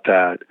good about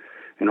that,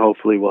 and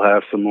hopefully we'll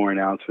have some more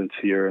announcements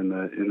here in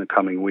the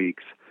coming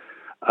weeks.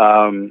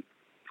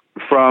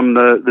 From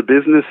the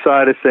business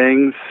side of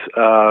things,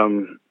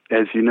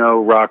 as you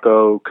know,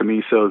 Rocco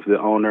Camiso is the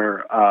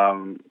owner.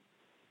 A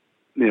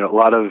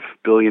lot of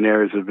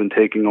billionaires have been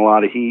taking a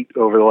lot of heat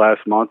over the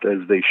last month,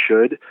 as they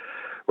should.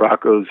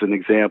 Rocco's an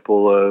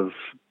example of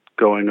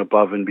going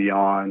above and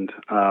beyond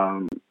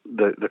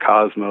the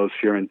Cosmos,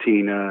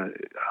 Fiorentina.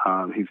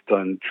 He's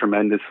done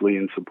tremendously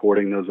in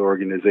supporting those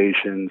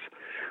organizations.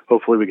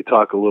 Hopefully we could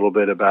talk a little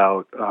bit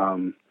about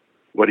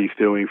what he's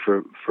doing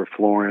for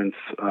Florence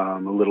a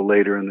little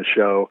later in the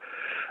show.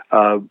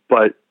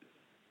 But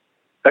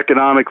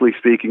economically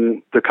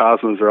speaking, the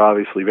Cosmos are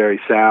obviously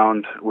very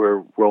sound.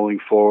 We're rolling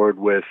forward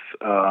with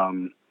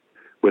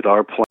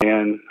our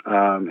plan,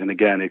 and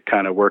again, it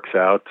kind of works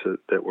out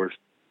that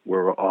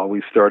we're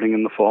always starting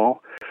in the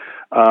fall.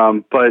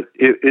 But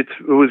it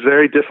was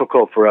very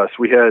difficult for us.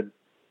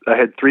 I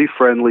had 3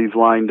 friendlies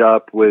lined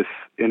up with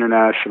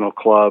international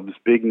clubs,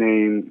 big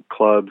name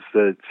clubs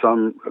that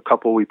a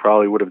couple we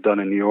probably would have done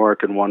in New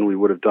York, and one we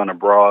would have done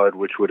abroad,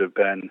 which would have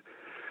been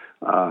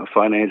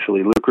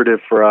financially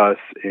lucrative for us.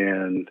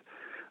 And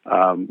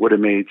would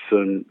have made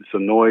some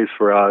noise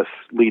for us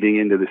leading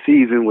into the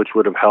season, which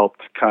would have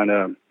helped kind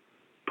of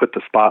put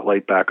the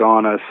spotlight back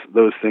on us.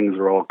 Those things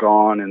are all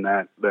gone, and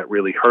that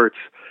really hurts.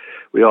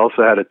 We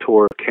also had a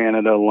tour of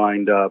Canada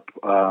lined up.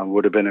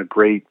 Would have been a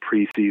great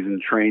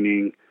preseason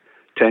training,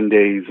 10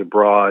 days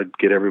abroad,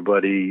 get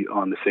everybody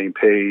on the same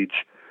page,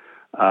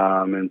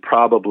 and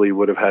probably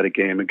would have had a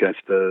game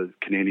against the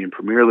Canadian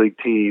Premier League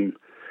team,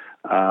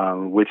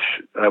 which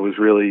I was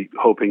really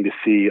hoping to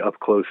see up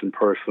close and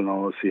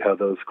personal, see how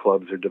those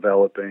clubs are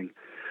developing.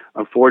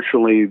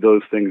 Unfortunately,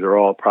 those things are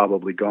all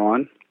probably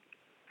gone.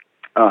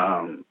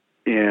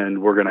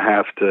 And we're going to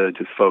have to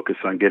just focus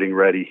on getting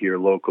ready here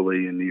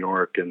locally in New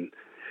York and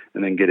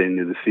then get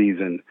into the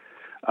season.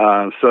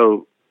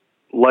 So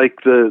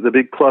like the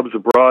big clubs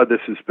abroad,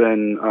 this has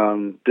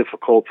been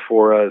difficult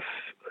for us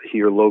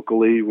here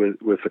locally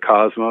with the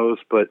Cosmos.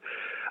 But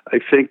I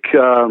think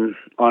on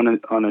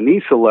a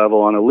NISA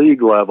level, on a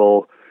league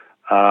level,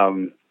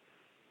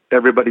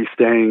 everybody's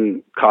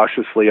staying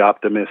cautiously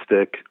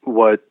optimistic.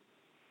 What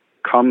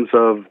comes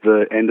of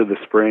the end of the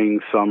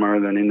spring, summer,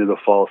 and then into the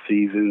fall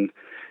season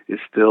is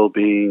still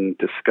being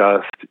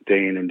discussed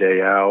day in and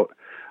day out.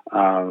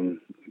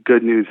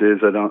 Good news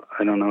is I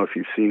don't know if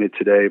you've seen it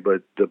today,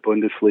 but the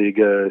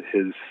Bundesliga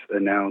has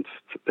announced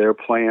their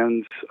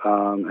plans,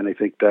 and I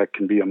think that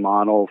can be a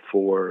model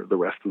for the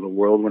rest of the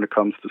world when it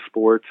comes to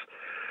sports.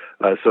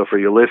 So for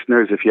your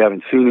listeners, if you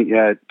haven't seen it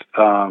yet,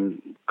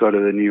 go to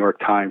the New York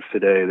Times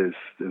today.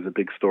 There's a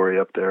big story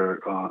up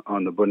there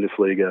on the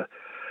Bundesliga.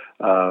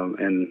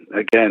 And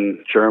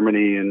again,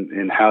 Germany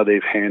and how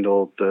they've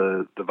handled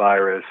the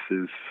virus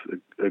is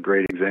a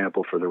great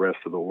example for the rest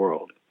of the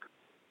world.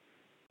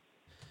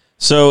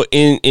 So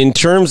in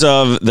terms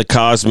of the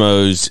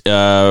Cosmos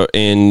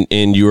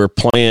and your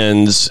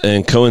plans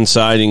and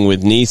coinciding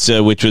with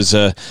NISA, which was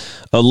a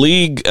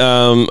league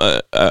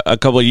a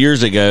couple of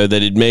years ago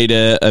that had made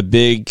a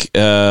big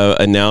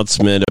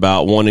announcement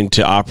about wanting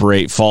to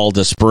operate fall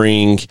to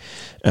spring,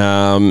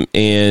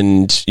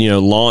 and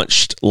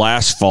launched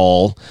last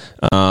fall,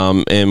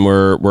 and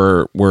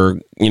we're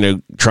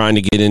trying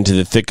to get into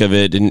the thick of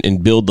it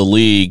and build the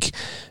league.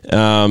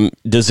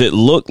 Does it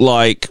look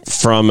like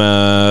from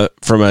a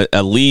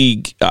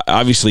league?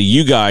 Obviously,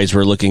 you guys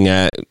were looking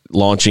at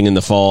launching in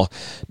the fall.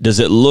 Does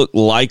it look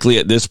likely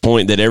at this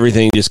point that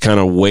everything just kind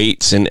of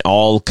waits and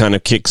all kind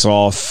of kicks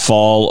off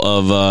fall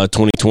of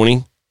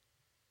 2020?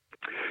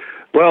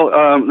 Well,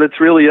 that's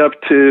really up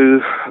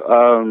to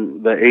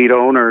the 8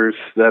 owners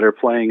that are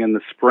playing in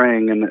the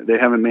spring, and they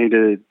haven't made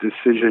a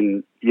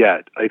decision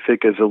yet. I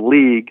think as a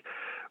league,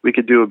 we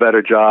could do a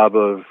better job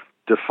of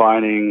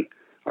defining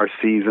our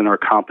season, our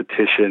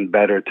competition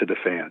better to the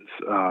fans.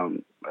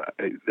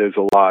 There's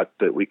a lot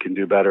that we can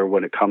do better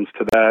when it comes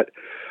to that.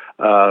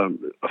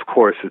 Of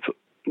course, it's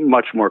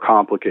much more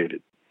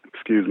complicated.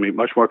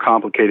 Much more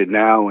complicated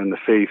now in the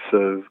face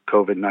of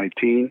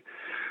COVID-19.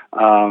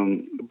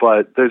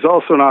 But there's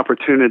also an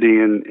opportunity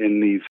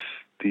in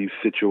these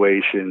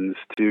situations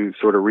to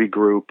sort of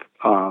regroup,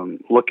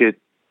 look at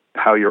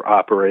how you're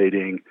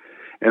operating,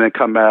 and then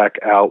come back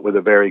out with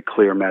a very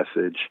clear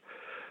message.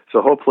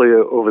 So hopefully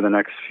over the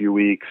next few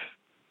weeks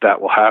that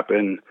will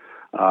happen,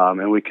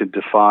 and we can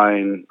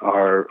define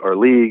our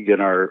league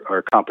and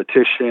our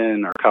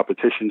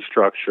competition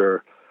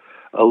structure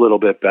a little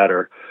bit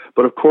better.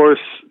 But of course,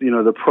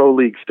 the pro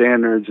league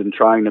standards and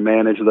trying to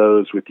manage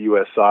those with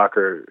U.S.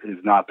 soccer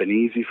has not been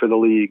easy for the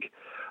league.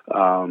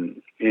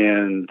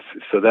 And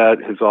so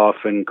that has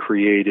often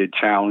created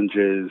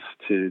challenges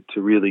to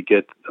really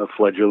get a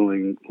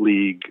fledgling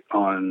league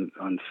on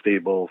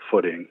stable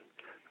footing.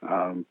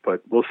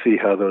 But we'll see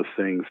how those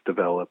things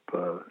develop,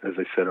 as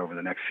I said, over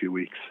the next few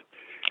weeks.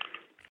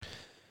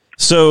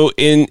 So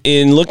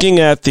in looking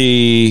at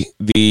the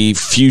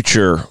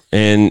future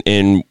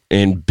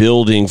and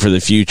building for the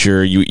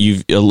future,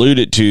 you've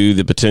alluded to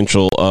the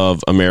potential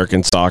of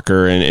American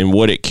soccer and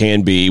what it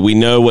can be. We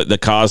know what the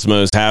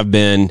Cosmos have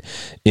been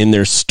in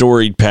their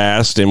storied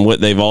past and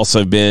what they've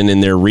also been in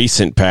their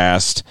recent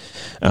past.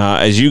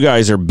 As you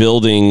guys are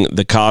building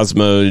the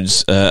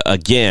Cosmos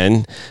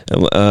again,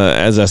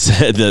 as I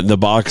said, the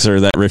boxer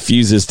that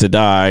refuses to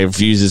die,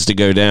 refuses to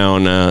go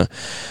down.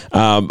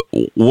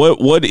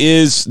 What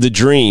is the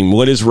dream?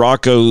 What is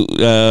Rocco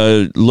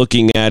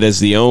looking at as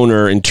the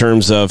owner in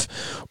terms of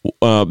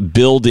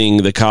building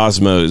the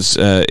Cosmos?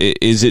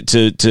 Is it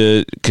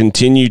to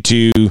continue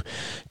to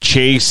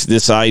chase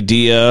this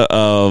idea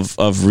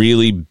of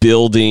really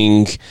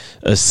building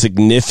a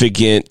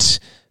significant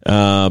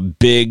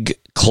big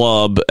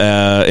club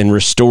and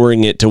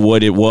restoring it to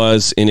what it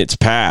was in its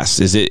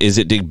past? Is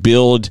it to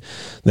build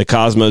the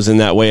Cosmos in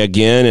that way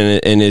again?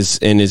 And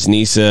is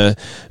NISA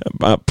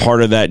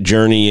part of that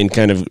journey and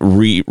kind of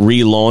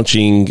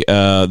relaunching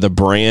the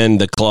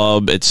brand, the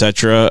club,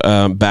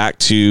 etc., back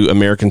to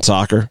American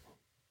soccer?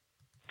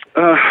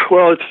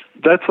 Well,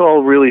 that's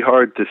all really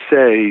hard to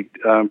say,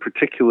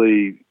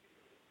 particularly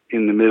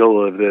in the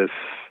middle of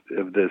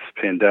this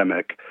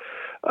pandemic.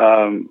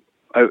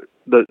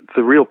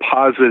 the real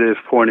positive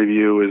point of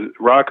view is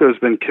Rocco's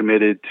been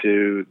committed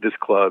to this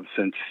club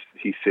since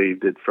he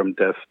saved it from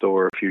death's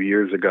door a few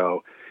years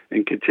ago,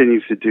 and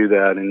continues to do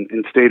that,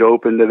 and stayed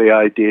open to the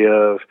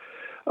idea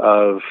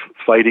of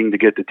fighting to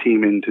get the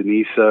team into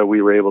NISA.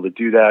 We were able to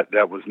do that.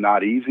 That was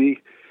not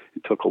easy.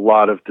 It took a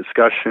lot of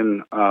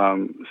discussion,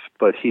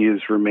 but he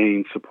has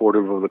remained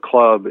supportive of the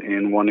club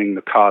and wanting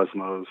the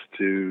Cosmos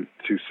to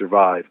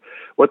survive.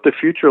 What the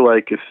future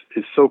like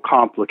is so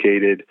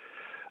complicated.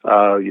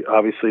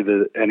 Obviously,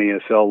 the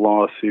NASL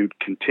lawsuit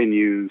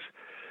continues.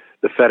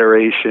 The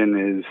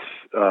federation is,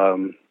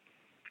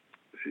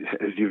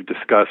 as you've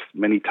discussed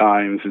many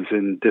times, is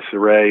in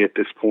disarray at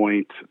this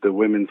point. The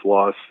women's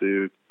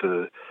lawsuit,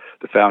 the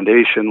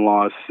foundation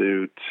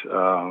lawsuit,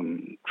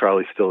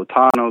 Charlie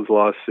Stilitano's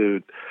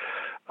lawsuit,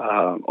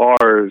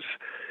 ours.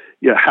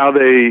 How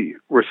they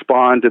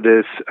respond to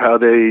this, how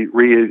they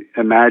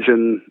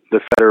reimagine the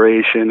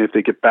federation, if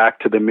they get back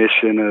to the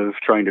mission of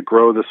trying to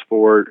grow the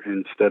sport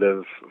instead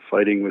of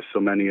fighting with so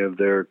many of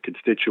their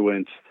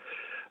constituents,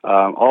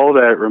 all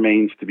that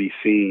remains to be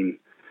seen.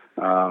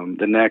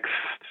 The next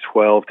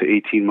 12 to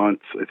 18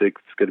 months, I think,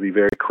 is going to be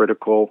very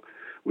critical.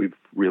 We've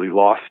really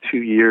lost 2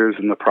 years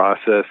in the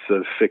process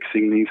of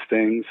fixing these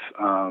things,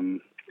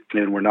 and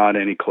we're not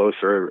any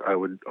closer. I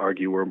would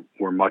argue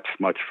we're much,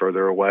 much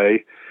further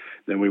away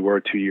than we were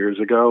 2 years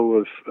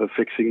ago of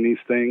fixing these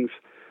things.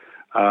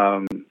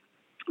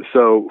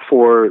 So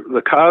for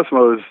the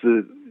Cosmos,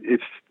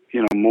 it's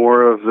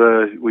more of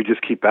we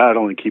just keep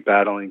battling,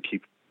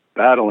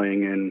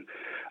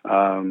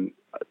 and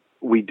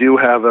we do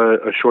have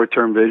a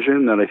short-term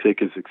vision that I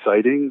think is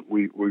exciting.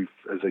 We've,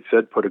 as I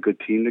said, put a good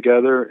team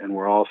together, and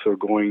we're also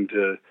going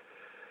to,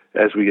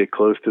 as we get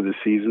close to the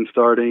season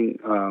starting,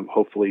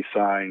 hopefully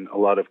sign a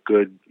lot of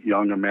good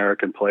young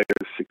American players,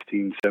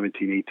 16,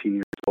 17, 18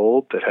 years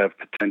old, that have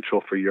potential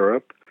for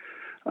Europe,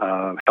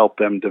 help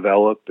them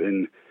develop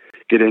and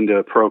get into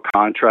a pro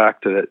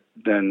contract that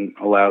then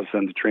allows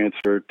them to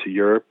transfer to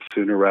Europe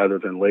sooner rather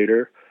than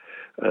later.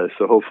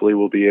 So hopefully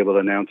we'll be able to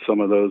announce some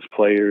of those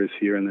players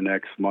here in the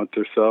next month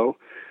or so.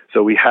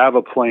 So we have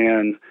a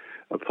plan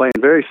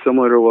very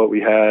similar to what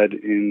we had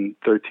in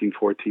 13,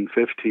 14,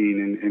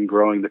 15 in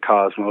growing the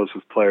Cosmos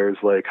with players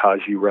like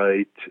Haji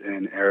Wright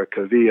and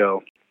Erica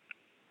Vio.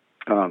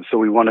 So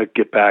we want to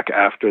get back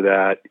after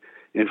that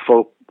and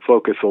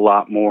focus a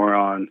lot more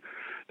on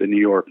the New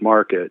York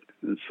market.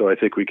 And so I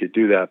think we could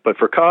do that. But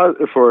for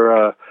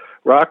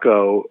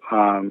Rocco,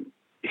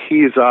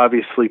 he's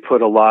obviously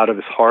put a lot of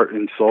his heart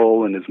and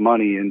soul and his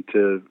money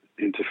into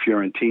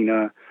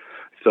Fiorentina.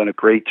 He's done a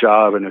great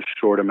job in a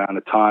short amount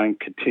of time,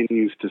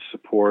 continues to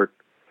support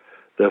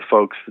the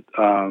folks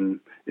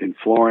in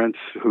Florence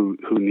who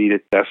need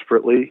it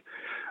desperately.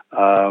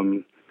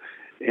 And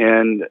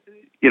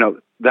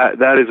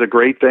that is a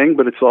great thing,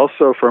 but it's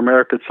also for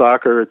American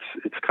soccer,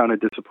 it's kind of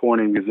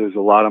disappointing because there's a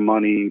lot of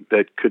money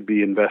that could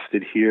be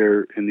invested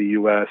here in the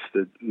U.S.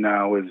 that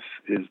now is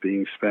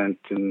being spent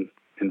in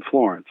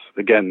Florence.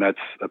 Again, that's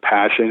a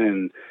passion,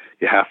 and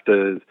you have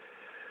to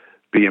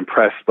be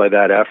impressed by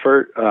that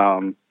effort.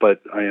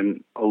 But I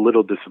am a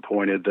little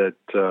disappointed that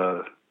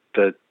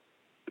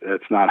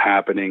it's not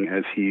happening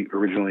as he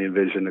originally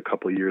envisioned a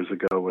couple of years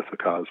ago with the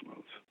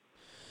Cosmos.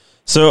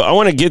 So I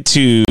want to get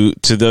to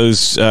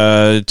those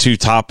two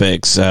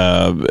topics.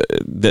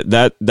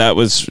 That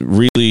was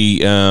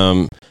really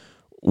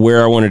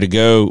where I wanted to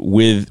go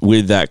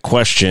with that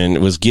question.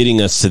 It was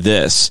getting us to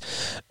this.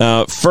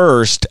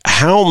 First,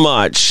 how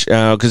much?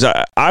 Because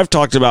I've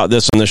talked about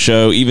this on the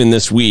show even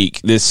this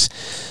week.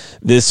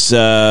 This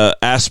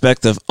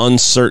aspect of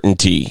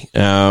uncertainty,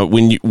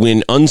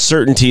 when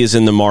uncertainty is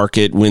in the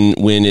market, when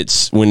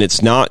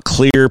it's not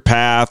clear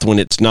path, when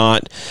it's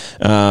not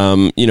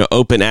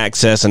open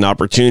access and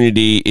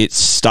opportunity, it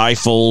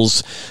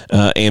stifles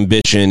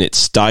ambition, it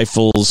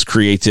stifles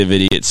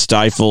creativity, it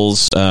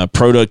stifles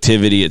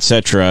productivity,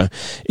 etc.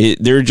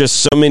 There are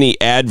just so many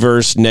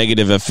adverse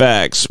negative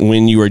effects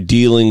when you are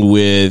dealing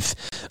with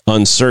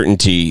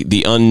uncertainty,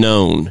 the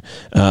unknown.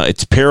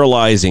 It's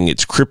paralyzing,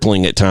 it's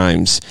crippling at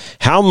times.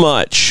 How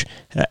much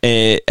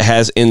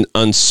has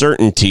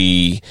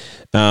uncertainty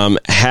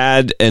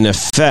had an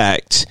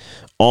effect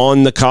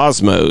on the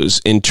Cosmos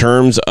in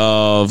terms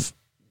of,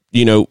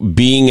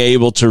 being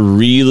able to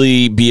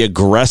really be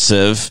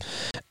aggressive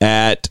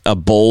at a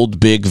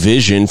bold, big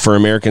vision for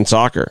American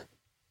soccer?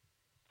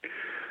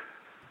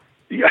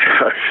 Yeah,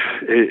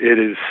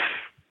 it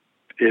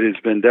has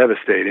been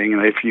devastating.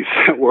 And if you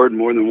said word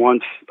more than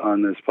once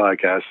on this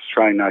podcast,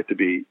 trying not to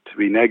be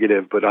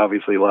negative, but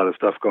obviously a lot of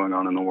stuff going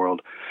on in the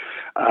world.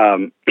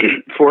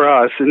 For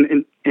us,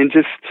 and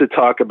just to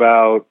talk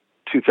about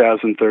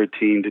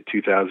 2013 to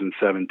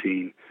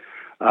 2017,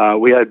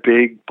 we had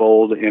big,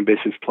 bold,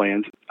 ambitious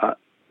plans,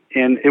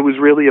 and it was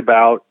really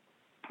about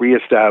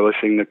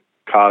reestablishing the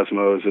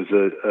Cosmos as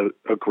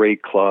a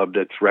great club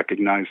that's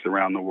recognized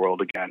around the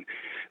world again.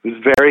 It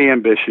was very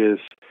ambitious,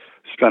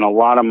 spent a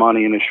lot of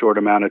money in a short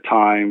amount of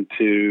time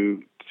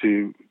to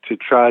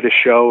try to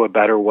show a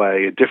better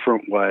way, a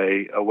different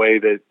way, a way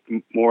that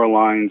more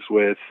aligns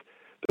with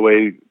the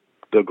way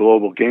the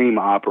global game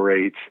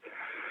operates.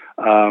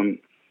 And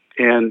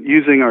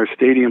using our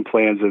stadium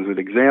plans as an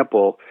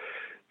example,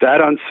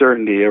 that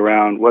uncertainty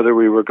around whether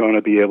we were going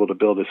to be able to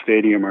build a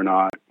stadium or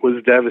not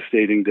was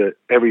devastating to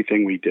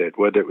everything we did,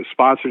 whether it was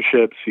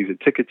sponsorships, season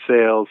ticket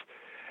sales,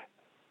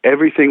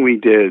 everything we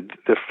did.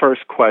 The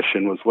first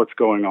question was, what's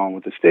going on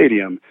with the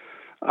stadium?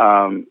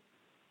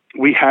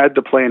 We had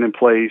the plan in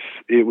place.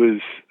 It was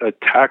a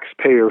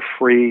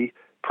taxpayer-free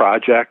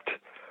project.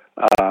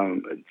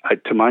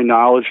 To my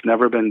knowledge,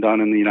 never been done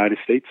in the United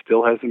States,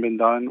 still hasn't been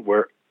done,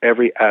 where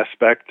every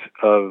aspect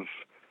of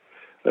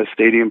a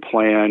stadium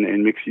plan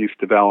and mixed-use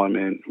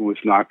development was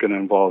not going to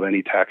involve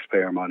any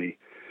taxpayer money.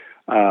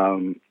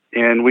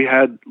 And we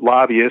had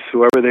lobbyists,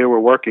 whoever they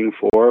were working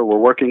for, were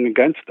working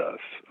against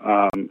us.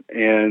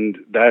 And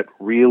that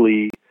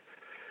really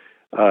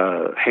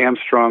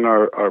hamstrung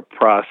our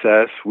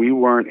process. We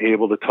weren't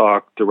able to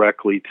talk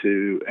directly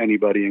to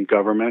anybody in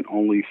government,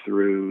 only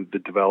through the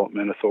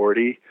development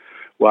authority,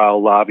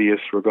 while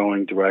lobbyists were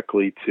going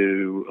directly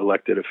to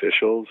elected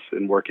officials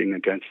and working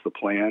against the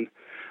plan.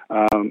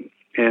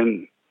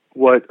 And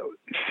what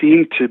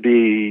seemed to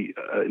be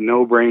a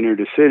no-brainer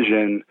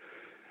decision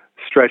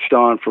stretched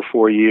on for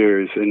 4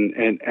 years.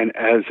 And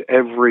as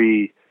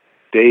every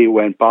day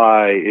went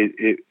by,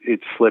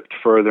 it slipped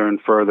further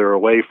and further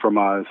away from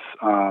us,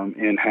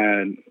 and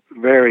had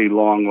very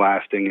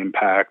long-lasting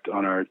impact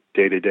on our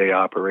day-to-day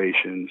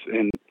operations.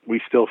 And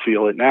we still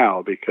feel it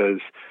now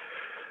because,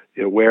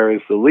 where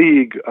is the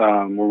league?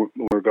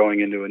 We're going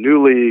into a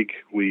new league.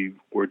 We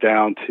were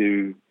down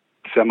to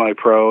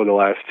semi-pro the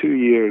last 2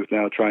 years,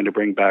 now trying to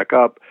bring back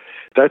up.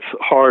 That's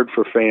hard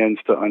for fans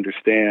to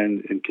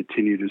understand and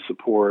continue to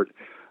support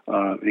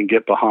and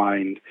get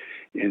behind.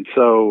 And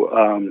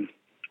so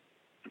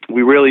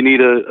we really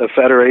need a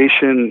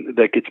federation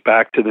that gets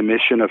back to the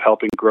mission of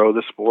helping grow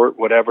the sport,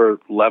 whatever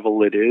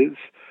level it is,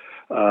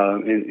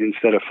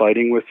 instead of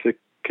fighting with the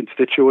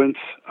constituents.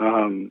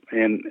 And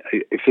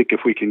I think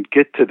if we can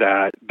get to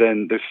that,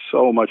 then there's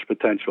so much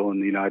potential in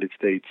the United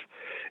States.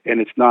 And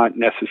it's not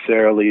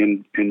necessarily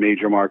in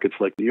major markets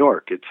like New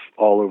York. It's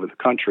all over the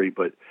country,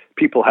 but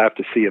people have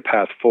to see a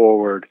path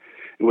forward.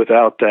 And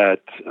without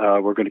that,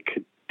 we're going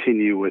to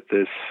continue with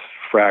this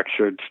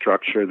fractured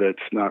structure that's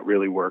not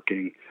really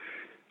working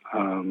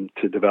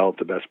to develop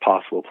the best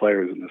possible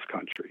players in this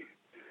country.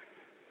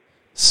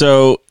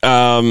 So,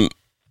 when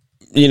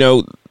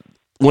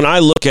I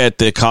look at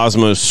the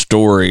Cosmos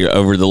story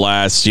over the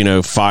last,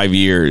 5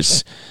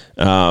 years,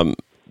 to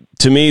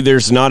me,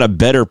 there's not a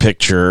better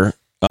picture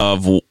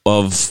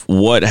of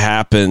what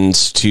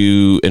happens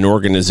to an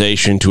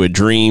organization, to a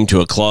dream,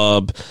 to a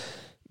club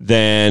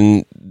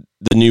than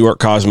the New York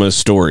Cosmos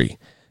story,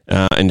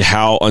 and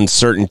how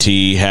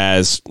uncertainty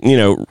has,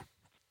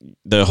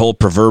 the whole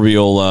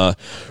proverbial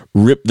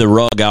rip the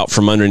rug out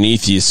from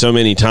underneath you so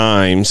many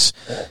times,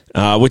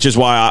 which is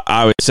why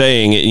I was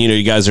saying,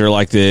 you guys are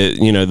like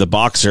the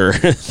boxer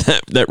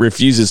that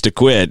refuses to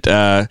quit.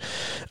 And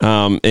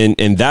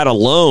that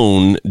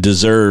alone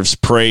deserves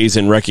praise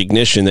and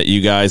recognition that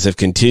you guys have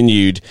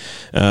continued,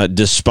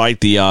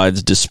 despite the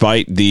odds,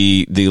 despite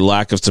the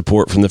lack of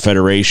support from the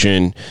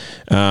federation,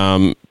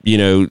 to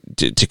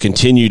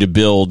continue to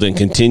build and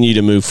continue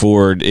to move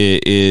forward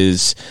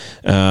is,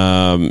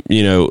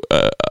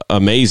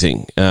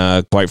 amazing,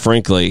 quite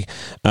frankly.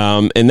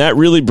 And that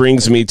really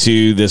brings me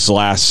to this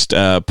last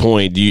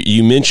point.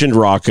 You mentioned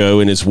Rocco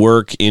and his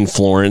work in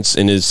Florence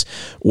and his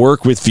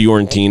work with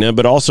Fiorentina,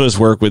 but also his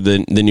work with the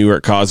New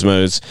York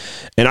Cosmos.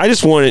 And I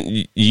just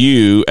wanted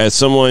you, as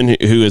someone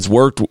who has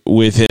worked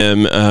with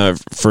him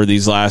for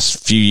these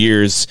last few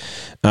years,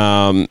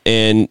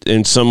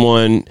 and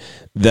someone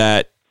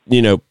that,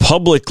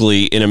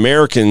 publicly in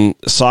American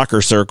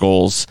soccer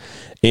circles,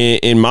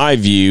 in my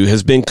view,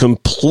 has been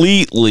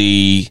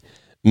completely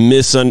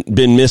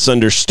been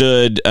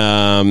misunderstood,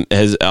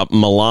 has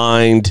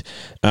maligned.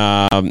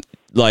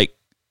 Like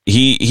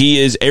he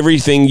is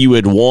everything you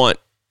would want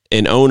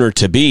an owner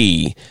to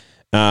be.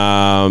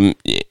 And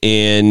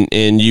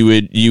you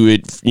would,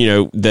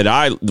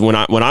 that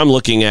when I'm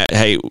looking at,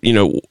 hey,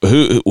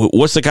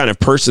 what's the kind of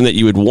person that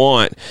you would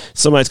want?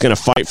 Somebody's going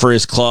to fight for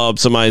his club.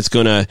 Somebody's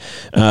going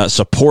to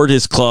support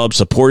his club,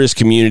 support his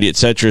community,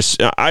 etc.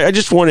 I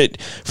just wanted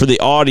for the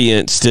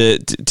audience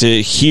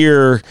to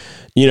hear,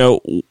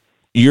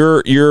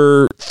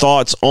 your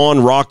thoughts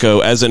on Rocco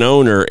as an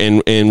owner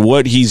and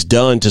what he's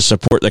done to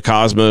support the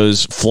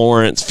Cosmos,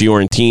 Florence,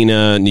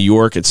 Fiorentina, New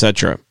York,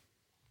 etc.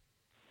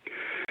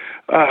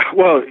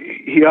 Well,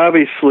 he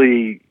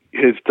obviously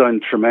has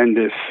done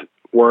tremendous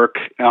work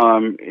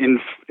in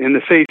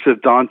the face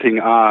of daunting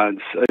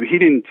odds. He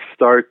didn't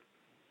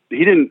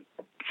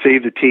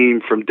save the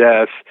team from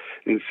death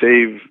and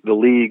save the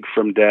league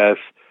from death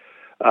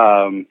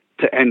to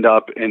end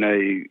up in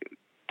a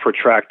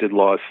protracted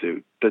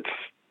lawsuit.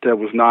 That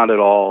was not at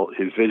all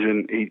his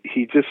vision.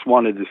 He just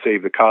wanted to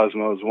save the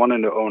Cosmos,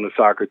 wanted to own a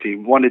soccer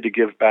team, wanted to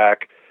give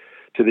back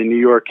to the New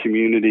York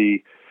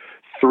community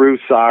through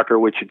soccer,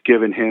 which had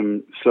given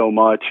him so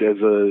much as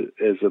a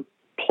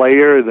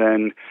player,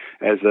 then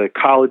as a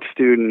college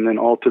student, and then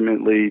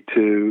ultimately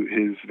to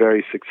his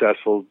very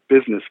successful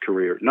business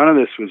career. None of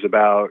this was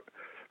about,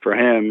 for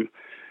him,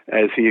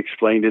 as he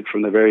explained it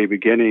from the very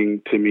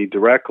beginning to me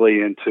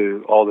directly and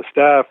to all the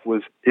staff,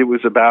 it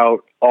was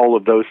about all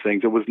of those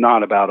things. It was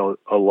not about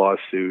a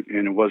lawsuit,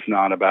 and it was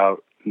not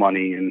about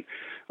money and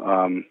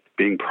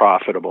being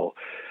profitable.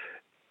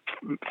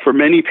 For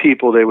many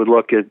people, they would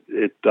look at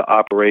the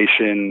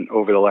operation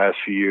over the last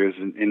few years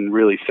and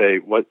really say,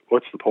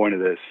 what's the point of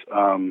this?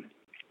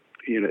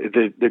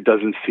 There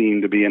doesn't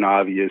seem to be an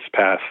obvious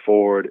path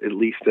forward, at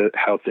least at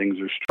how things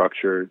are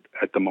structured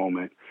at the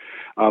moment.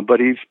 But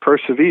he's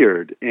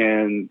persevered,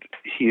 and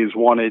he has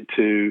wanted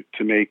to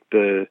make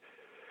the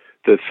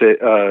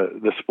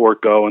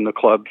sport go and the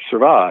club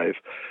survive.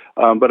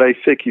 But I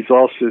think he's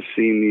also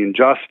seen the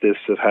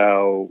injustice of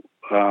how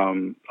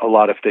a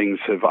lot of things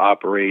have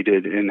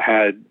operated and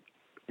had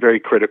very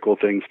critical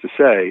things to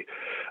say.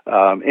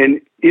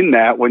 And in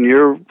that, when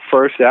you're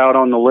first out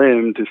on the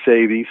limb to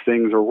say these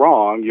things are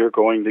wrong, you're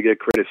going to get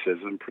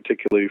criticism,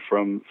 particularly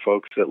from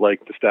folks that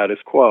like the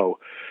status quo.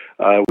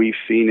 We've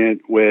seen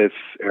it with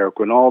Erik.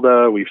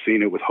 We've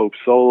seen it with Hope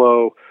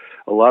Solo.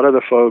 A lot of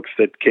the folks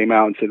that came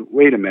out and said,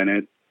 wait a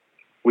minute,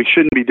 we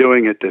shouldn't be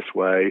doing it this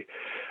way.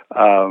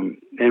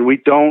 And we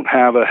don't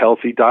have a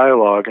healthy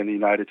dialogue in the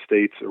United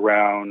States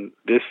around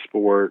this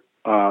sport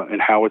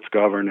and how it's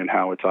governed and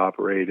how it's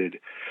operated.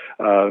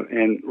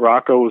 And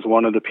Rocco was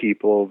one of the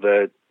people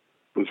that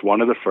was one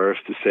of the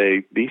first to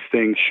say these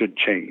things should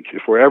change.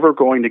 If we're ever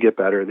going to get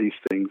better, these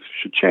things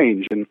should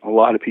change. And a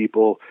lot of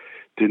people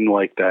didn't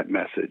like that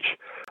message.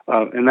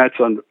 And that's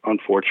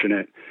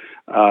unfortunate.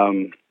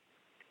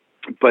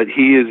 But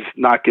he has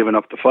not given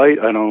up the fight.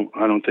 I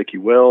don't think he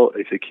will.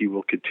 I think he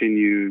will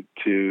continue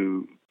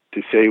to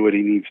say what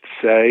he needs to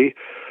say.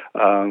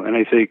 And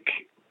I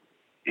think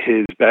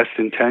his best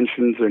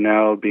intentions are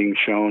now being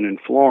shown in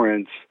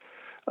Florence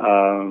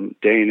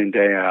day in and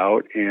day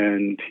out,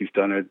 and he's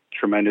done a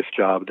tremendous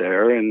job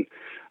there. And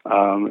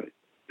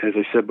as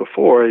I said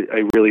before,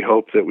 I really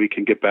hope that we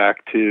can get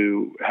back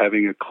to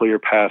having a clear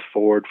path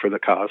forward for the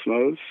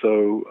Cosmos,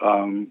 so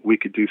we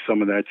could do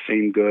some of that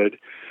same good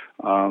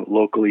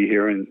locally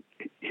here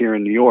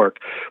in New York.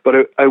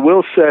 But I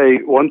will say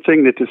one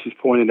thing that this has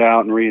pointed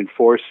out and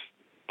reinforced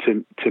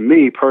to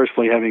me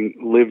personally, having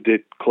lived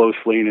it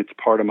closely, and it's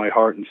part of my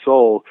heart and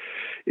soul,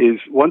 is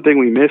one thing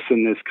we miss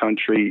in this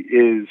country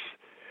is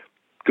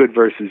good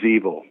versus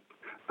evil.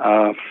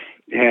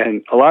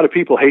 And a lot of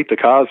people hate the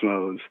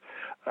Cosmos,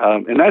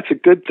 and that's a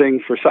good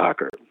thing for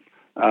soccer.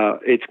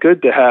 It's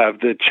good to have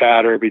the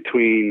chatter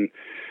between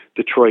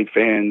Detroit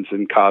fans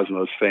and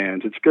Cosmos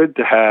fans. It's good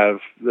to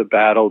have the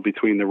battle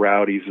between the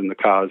Rowdies and the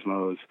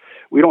Cosmos.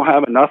 We don't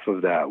have enough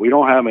of that. We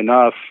don't have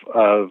enough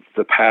of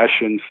the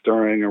passion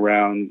stirring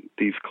around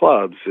these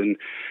clubs. And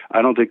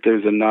I don't think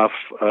there's enough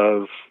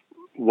of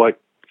what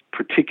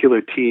particular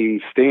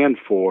teams stand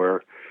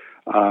for.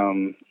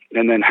 And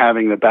then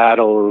having the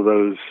battle of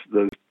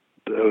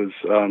those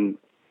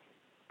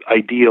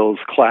ideals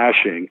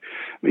clashing.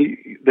 I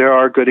mean, there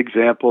are good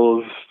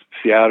examples.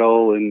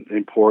 Seattle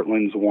and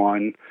Portland's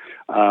one.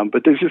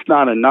 But there's just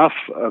not enough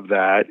of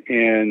that.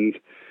 And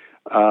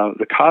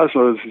the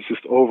Cosmos is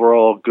just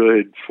overall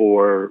good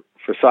for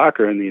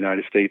soccer in the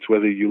United States,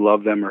 whether you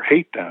love them or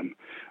hate them.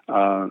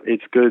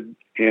 It's good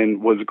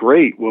and was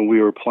great when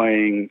we were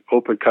playing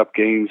Open Cup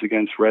games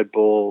against Red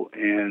Bull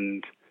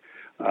and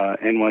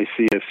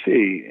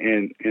NYCFC,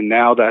 and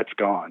now that's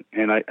gone.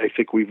 And I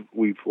think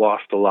we've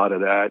lost a lot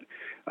of that.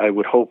 I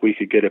would hope we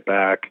could get it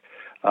back.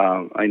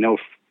 I know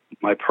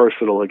my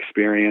personal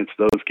experience,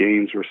 those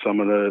games were some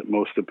of the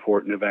most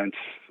important events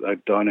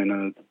I've done in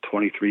a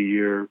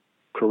 23-year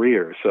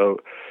career. So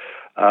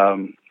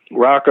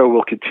Rocco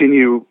will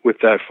continue with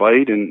that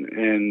fight,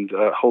 and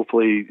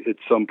hopefully at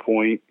some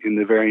point in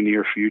the very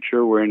near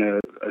future, we're in a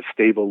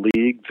stable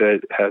league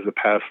that has a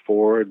path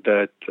forward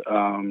that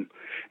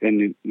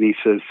and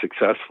NISA is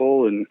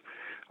successful, and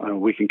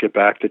we can get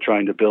back to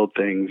trying to build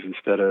things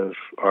instead of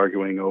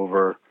arguing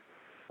over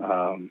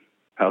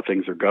how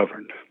things are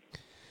governed.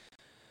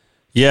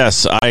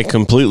 Yes, I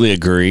completely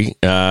agree.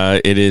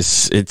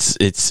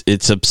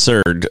 It's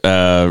absurd,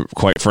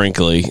 quite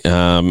frankly.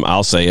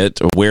 I'll say it,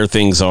 where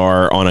things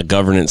are on a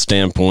governance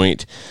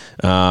standpoint,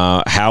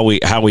 how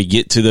we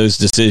get to those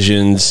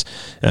decisions,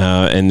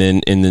 and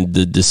then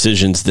the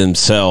decisions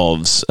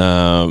themselves.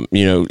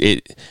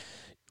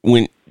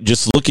 When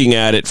just looking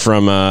at it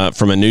from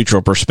a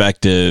neutral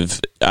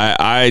perspective,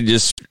 I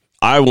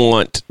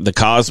want the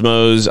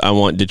Cosmos, I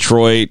want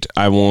Detroit,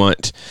 I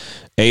want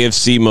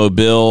AFC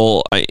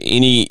Mobile,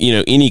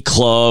 any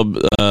club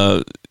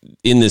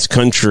in this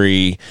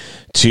country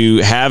to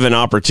have an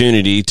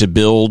opportunity to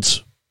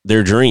build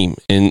their dream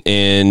and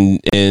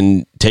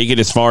take it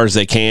as far as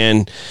they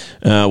can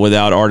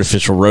without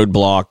artificial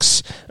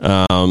roadblocks,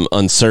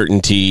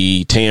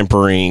 uncertainty,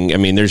 tampering. I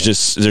mean,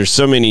 there's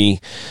so many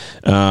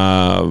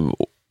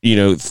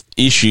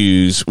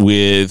issues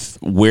with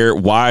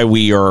why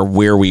we are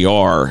where we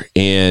are,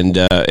 and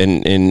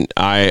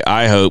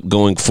I hope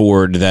going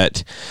forward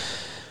that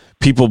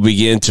people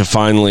begin to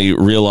finally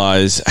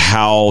realize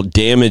how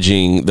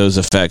damaging those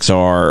effects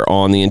are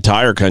on the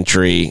entire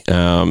country.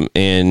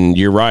 And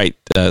you're right,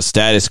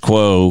 status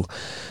quo.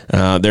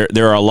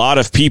 There are a lot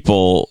of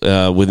people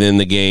within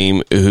the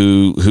game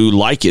who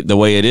like it the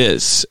way it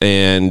is,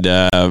 and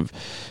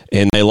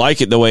they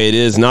like it the way it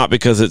is not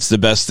because it's the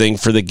best thing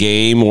for the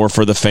game or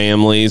for the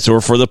families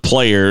or for the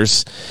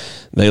players.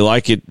 They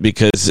like it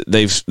because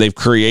they've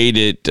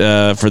created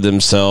for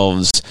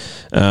themselves,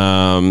 either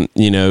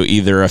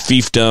a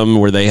fiefdom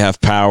where they have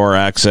power,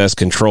 access,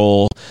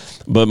 control,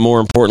 but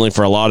more importantly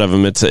for a lot of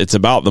them, it's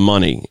about the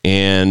money,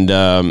 and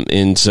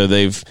so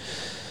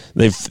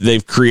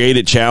they've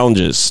created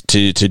challenges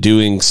to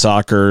doing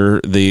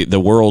soccer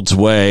the world's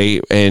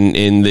way,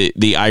 and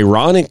the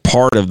ironic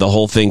part of the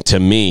whole thing to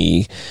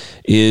me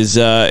is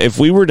if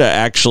we were to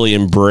actually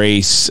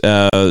embrace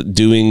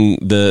doing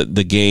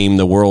the game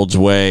the world's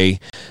way,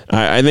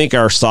 I think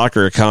our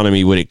soccer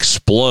economy would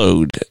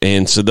explode.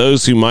 And so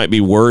those who might be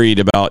worried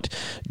about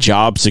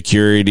job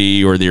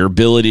security or their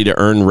ability to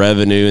earn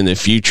revenue in the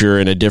future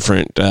in a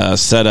different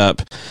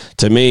setup,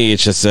 to me,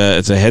 it's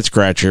a head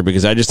scratcher,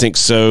 because I just think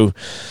so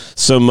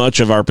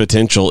much of our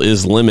potential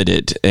is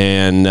limited.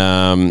 And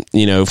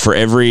for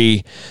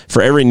every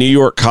New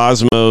York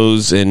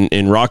Cosmos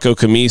and Rocco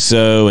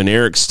Camiso and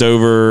Erik Stover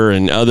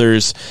and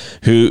others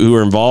who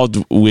are involved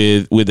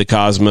with the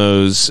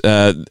Cosmos,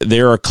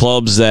 there are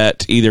clubs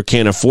that either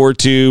can't afford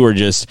to or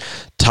just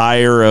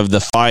tire of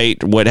the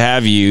fight, what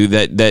have you,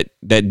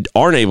 that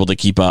aren't able to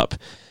keep up.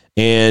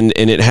 And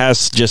it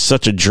has just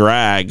such a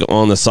drag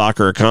on the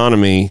soccer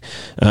economy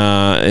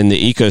and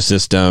the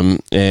ecosystem,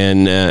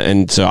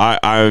 and so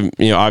I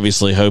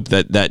obviously hope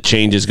that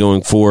changes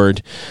going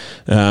forward,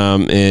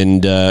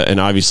 and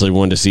obviously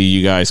want to see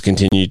you guys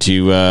continue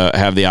to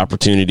have the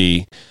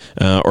opportunity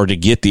or to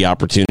get the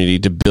opportunity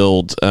to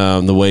build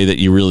the way that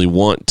you really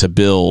want to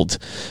build.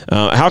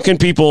 How can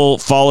people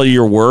follow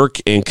your work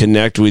and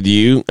connect with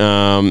you,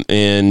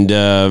 and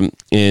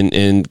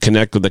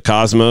connect with the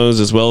Cosmos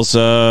as well as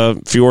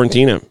Fiorentina?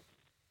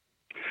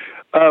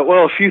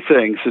 Well, a few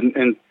things,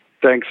 and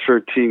thanks for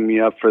teeing me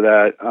up for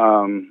that.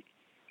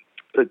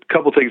 A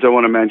couple things I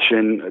want to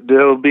mention.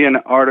 There'll be an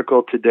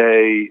article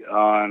today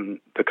on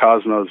the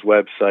Cosmos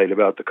website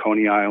about the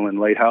Coney Island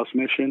Lighthouse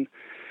mission.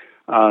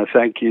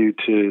 Thank you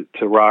to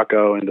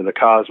Rocco and to the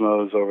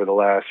Cosmos. Over the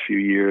last few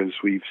years,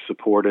 we've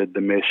supported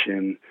the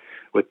mission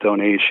with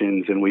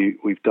donations, and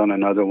we've done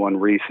another one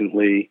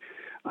recently.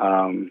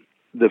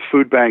 The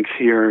food banks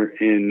here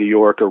in New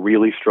York are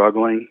really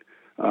struggling.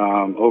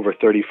 Over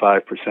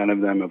 35% of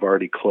them have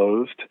already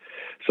closed.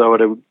 So I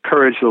would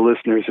encourage the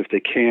listeners, if they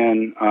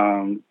can,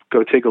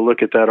 go take a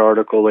look at that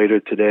article later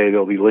today.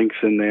 There'll be links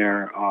in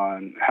there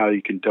on how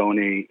you can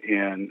donate.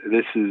 And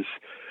this is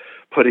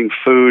putting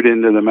food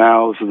into the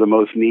mouths of the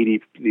most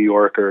needy New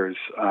Yorkers,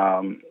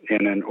 in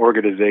an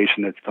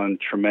organization that's done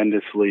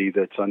tremendously,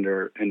 that's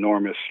under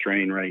enormous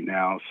strain right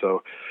now.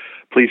 So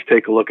please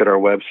take a look at our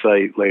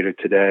website later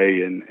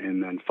today and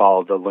then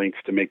follow the links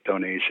to make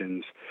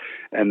donations.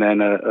 And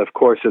then, of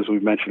course, as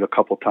we've mentioned a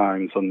couple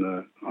times on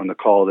the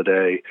call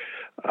today,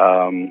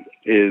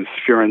 is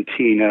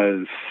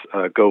Fiorentina's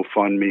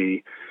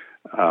GoFundMe.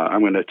 I'm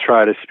going to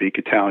try to speak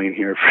Italian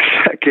here for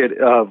a second.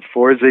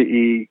 Forza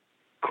e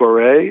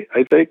Cuore,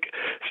 I think,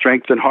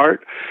 Strength and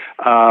Heart.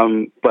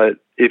 But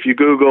if you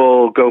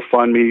Google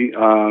GoFundMe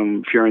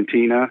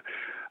Fiorentina,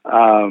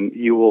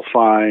 you will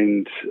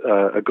find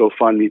a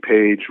GoFundMe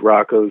page.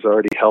 Rocco's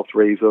already helped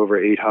raise over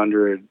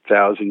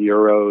 800,000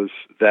 euros.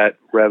 That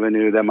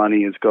revenue, that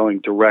money is going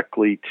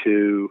directly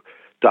to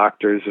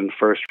doctors and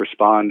first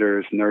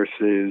responders,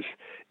 nurses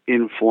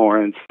in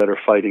Florence that are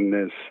fighting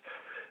this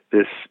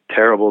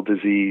terrible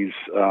disease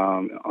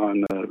on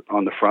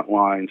the front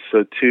lines.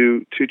 So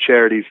two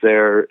charities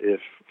there,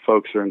 if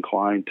folks are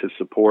inclined to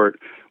support,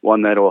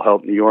 one that will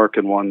help New York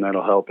and one that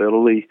will help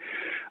Italy.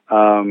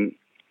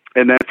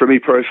 And then for me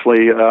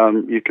personally,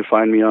 you can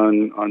find me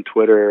on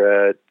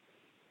Twitter at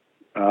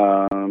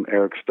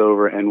Erik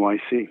Stover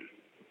NYC.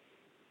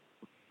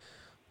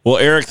 Well,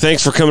 Erik,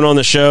 thanks for coming on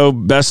the show.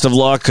 Best of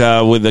luck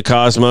with the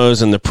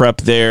Cosmos and the prep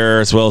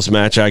there, as well as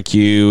Match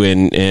IQ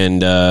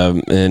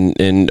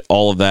and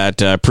all of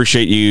that.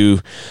 Appreciate you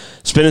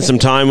spending some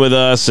time with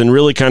us and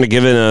really kind of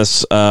giving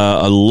us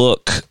a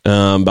look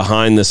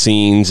behind the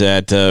scenes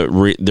at the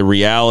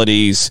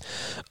realities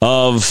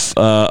of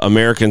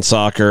American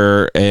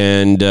soccer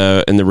and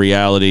the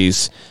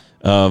realities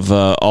of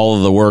all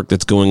of the work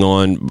that's going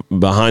on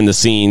behind the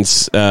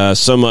scenes.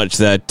 So much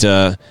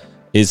that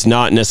is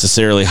not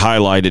necessarily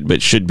highlighted,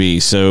 but should be.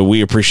 So we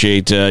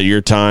appreciate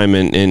your time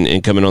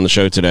and coming on the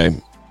show today.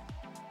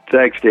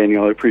 Thanks,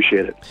 Daniel. I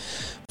appreciate it.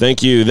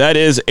 Thank you. That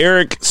is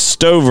Erik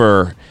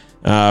Stover.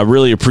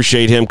 Really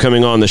appreciate him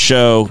coming on the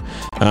show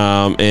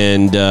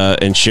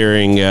and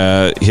sharing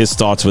his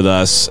thoughts with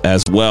us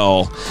as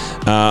well.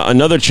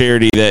 Another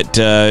charity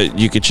that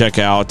you could check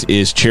out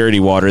is Charity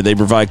Water. They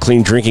provide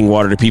clean drinking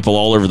water to people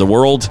all over the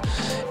world,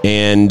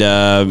 and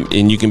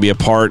you can be a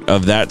part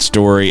of that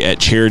story at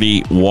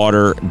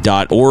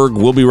charitywater.org.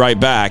 We'll be right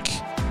back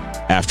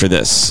after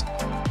this.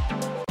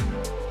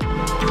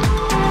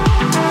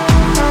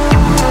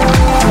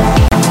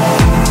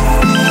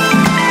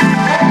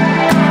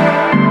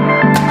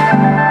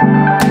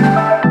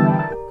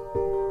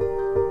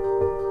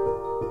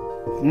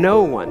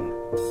 No one,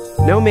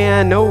 no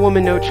man, no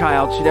woman, no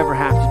child should ever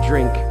have to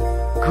drink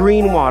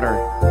green water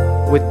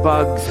with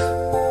bugs,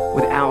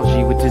 with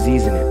algae, with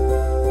disease in it.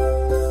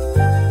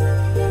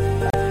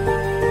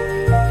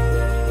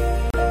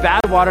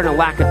 Bad water and a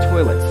lack of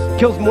toilets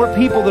kills more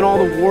people than all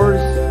the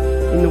wars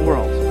in the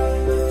world.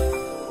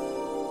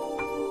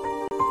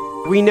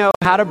 We know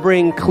how to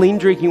bring clean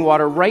drinking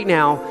water right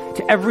now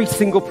to every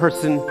single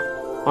person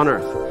on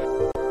earth.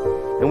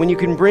 And when you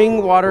can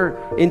bring water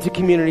into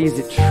communities,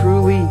 it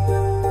truly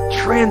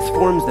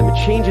transforms them. It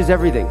changes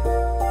everything.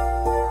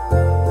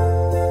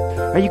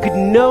 Or you could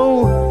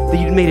know that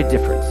you'd made a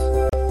difference.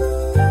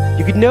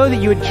 You could know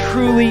that you had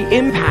truly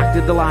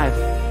impacted the life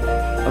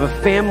of a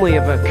family,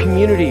 of a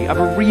community, of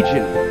a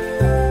region.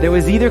 There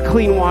was either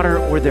clean water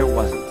or there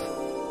wasn't.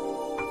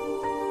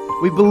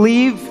 We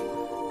believe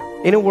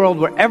in a world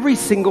where every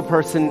single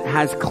person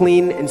has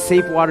clean and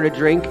safe water to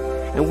drink,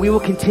 and we will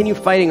continue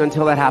fighting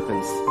until that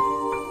happens.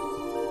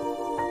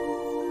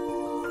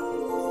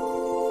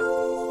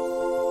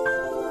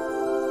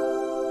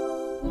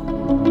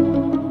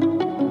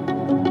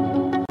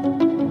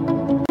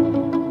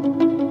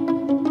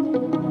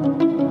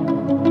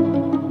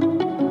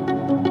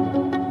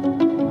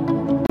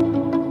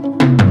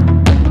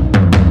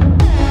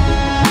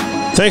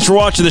 Thanks for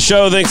watching the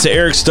show. Thanks to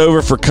Erik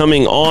Stover for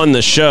coming on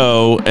the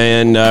show,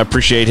 and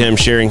appreciate him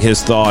sharing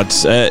his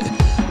thoughts.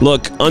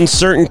 Look,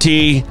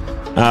 uncertainty,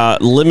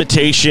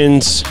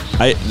 limitations,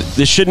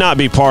 this should not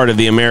be part of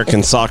the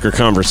American soccer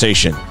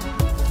conversation.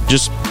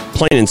 Just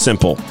plain and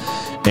simple.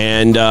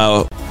 And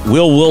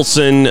Will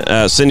Wilson,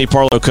 Cindy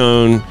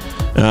Parlow-Cone,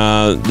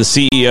 the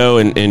CEO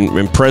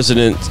and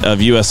president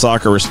of U.S.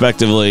 Soccer,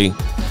 respectively,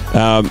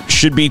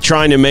 should be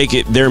trying to make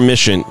it their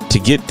mission to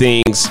get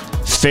things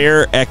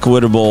fair,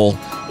 equitable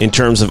in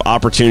terms of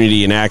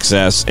opportunity and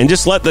access, and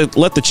just let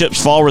the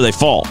chips fall where they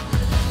fall.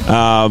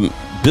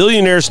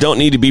 Billionaires don't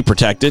need to be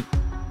protected.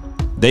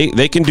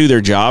 They can do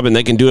their job, and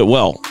they can do it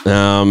well.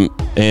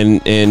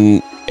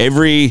 And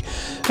every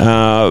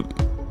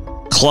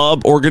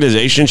club,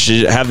 organization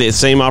should have the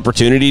same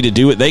opportunity to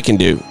do what they can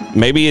do.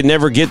 Maybe it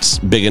never gets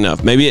big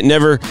enough. Maybe it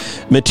never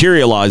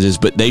materializes,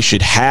 but they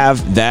should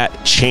have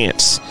that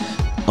chance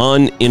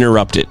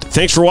uninterrupted.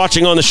 Thanks for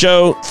watching on the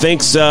show.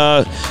 Thanks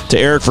to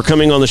Erik for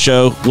coming on the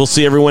show. We'll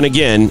see everyone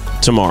again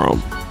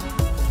tomorrow.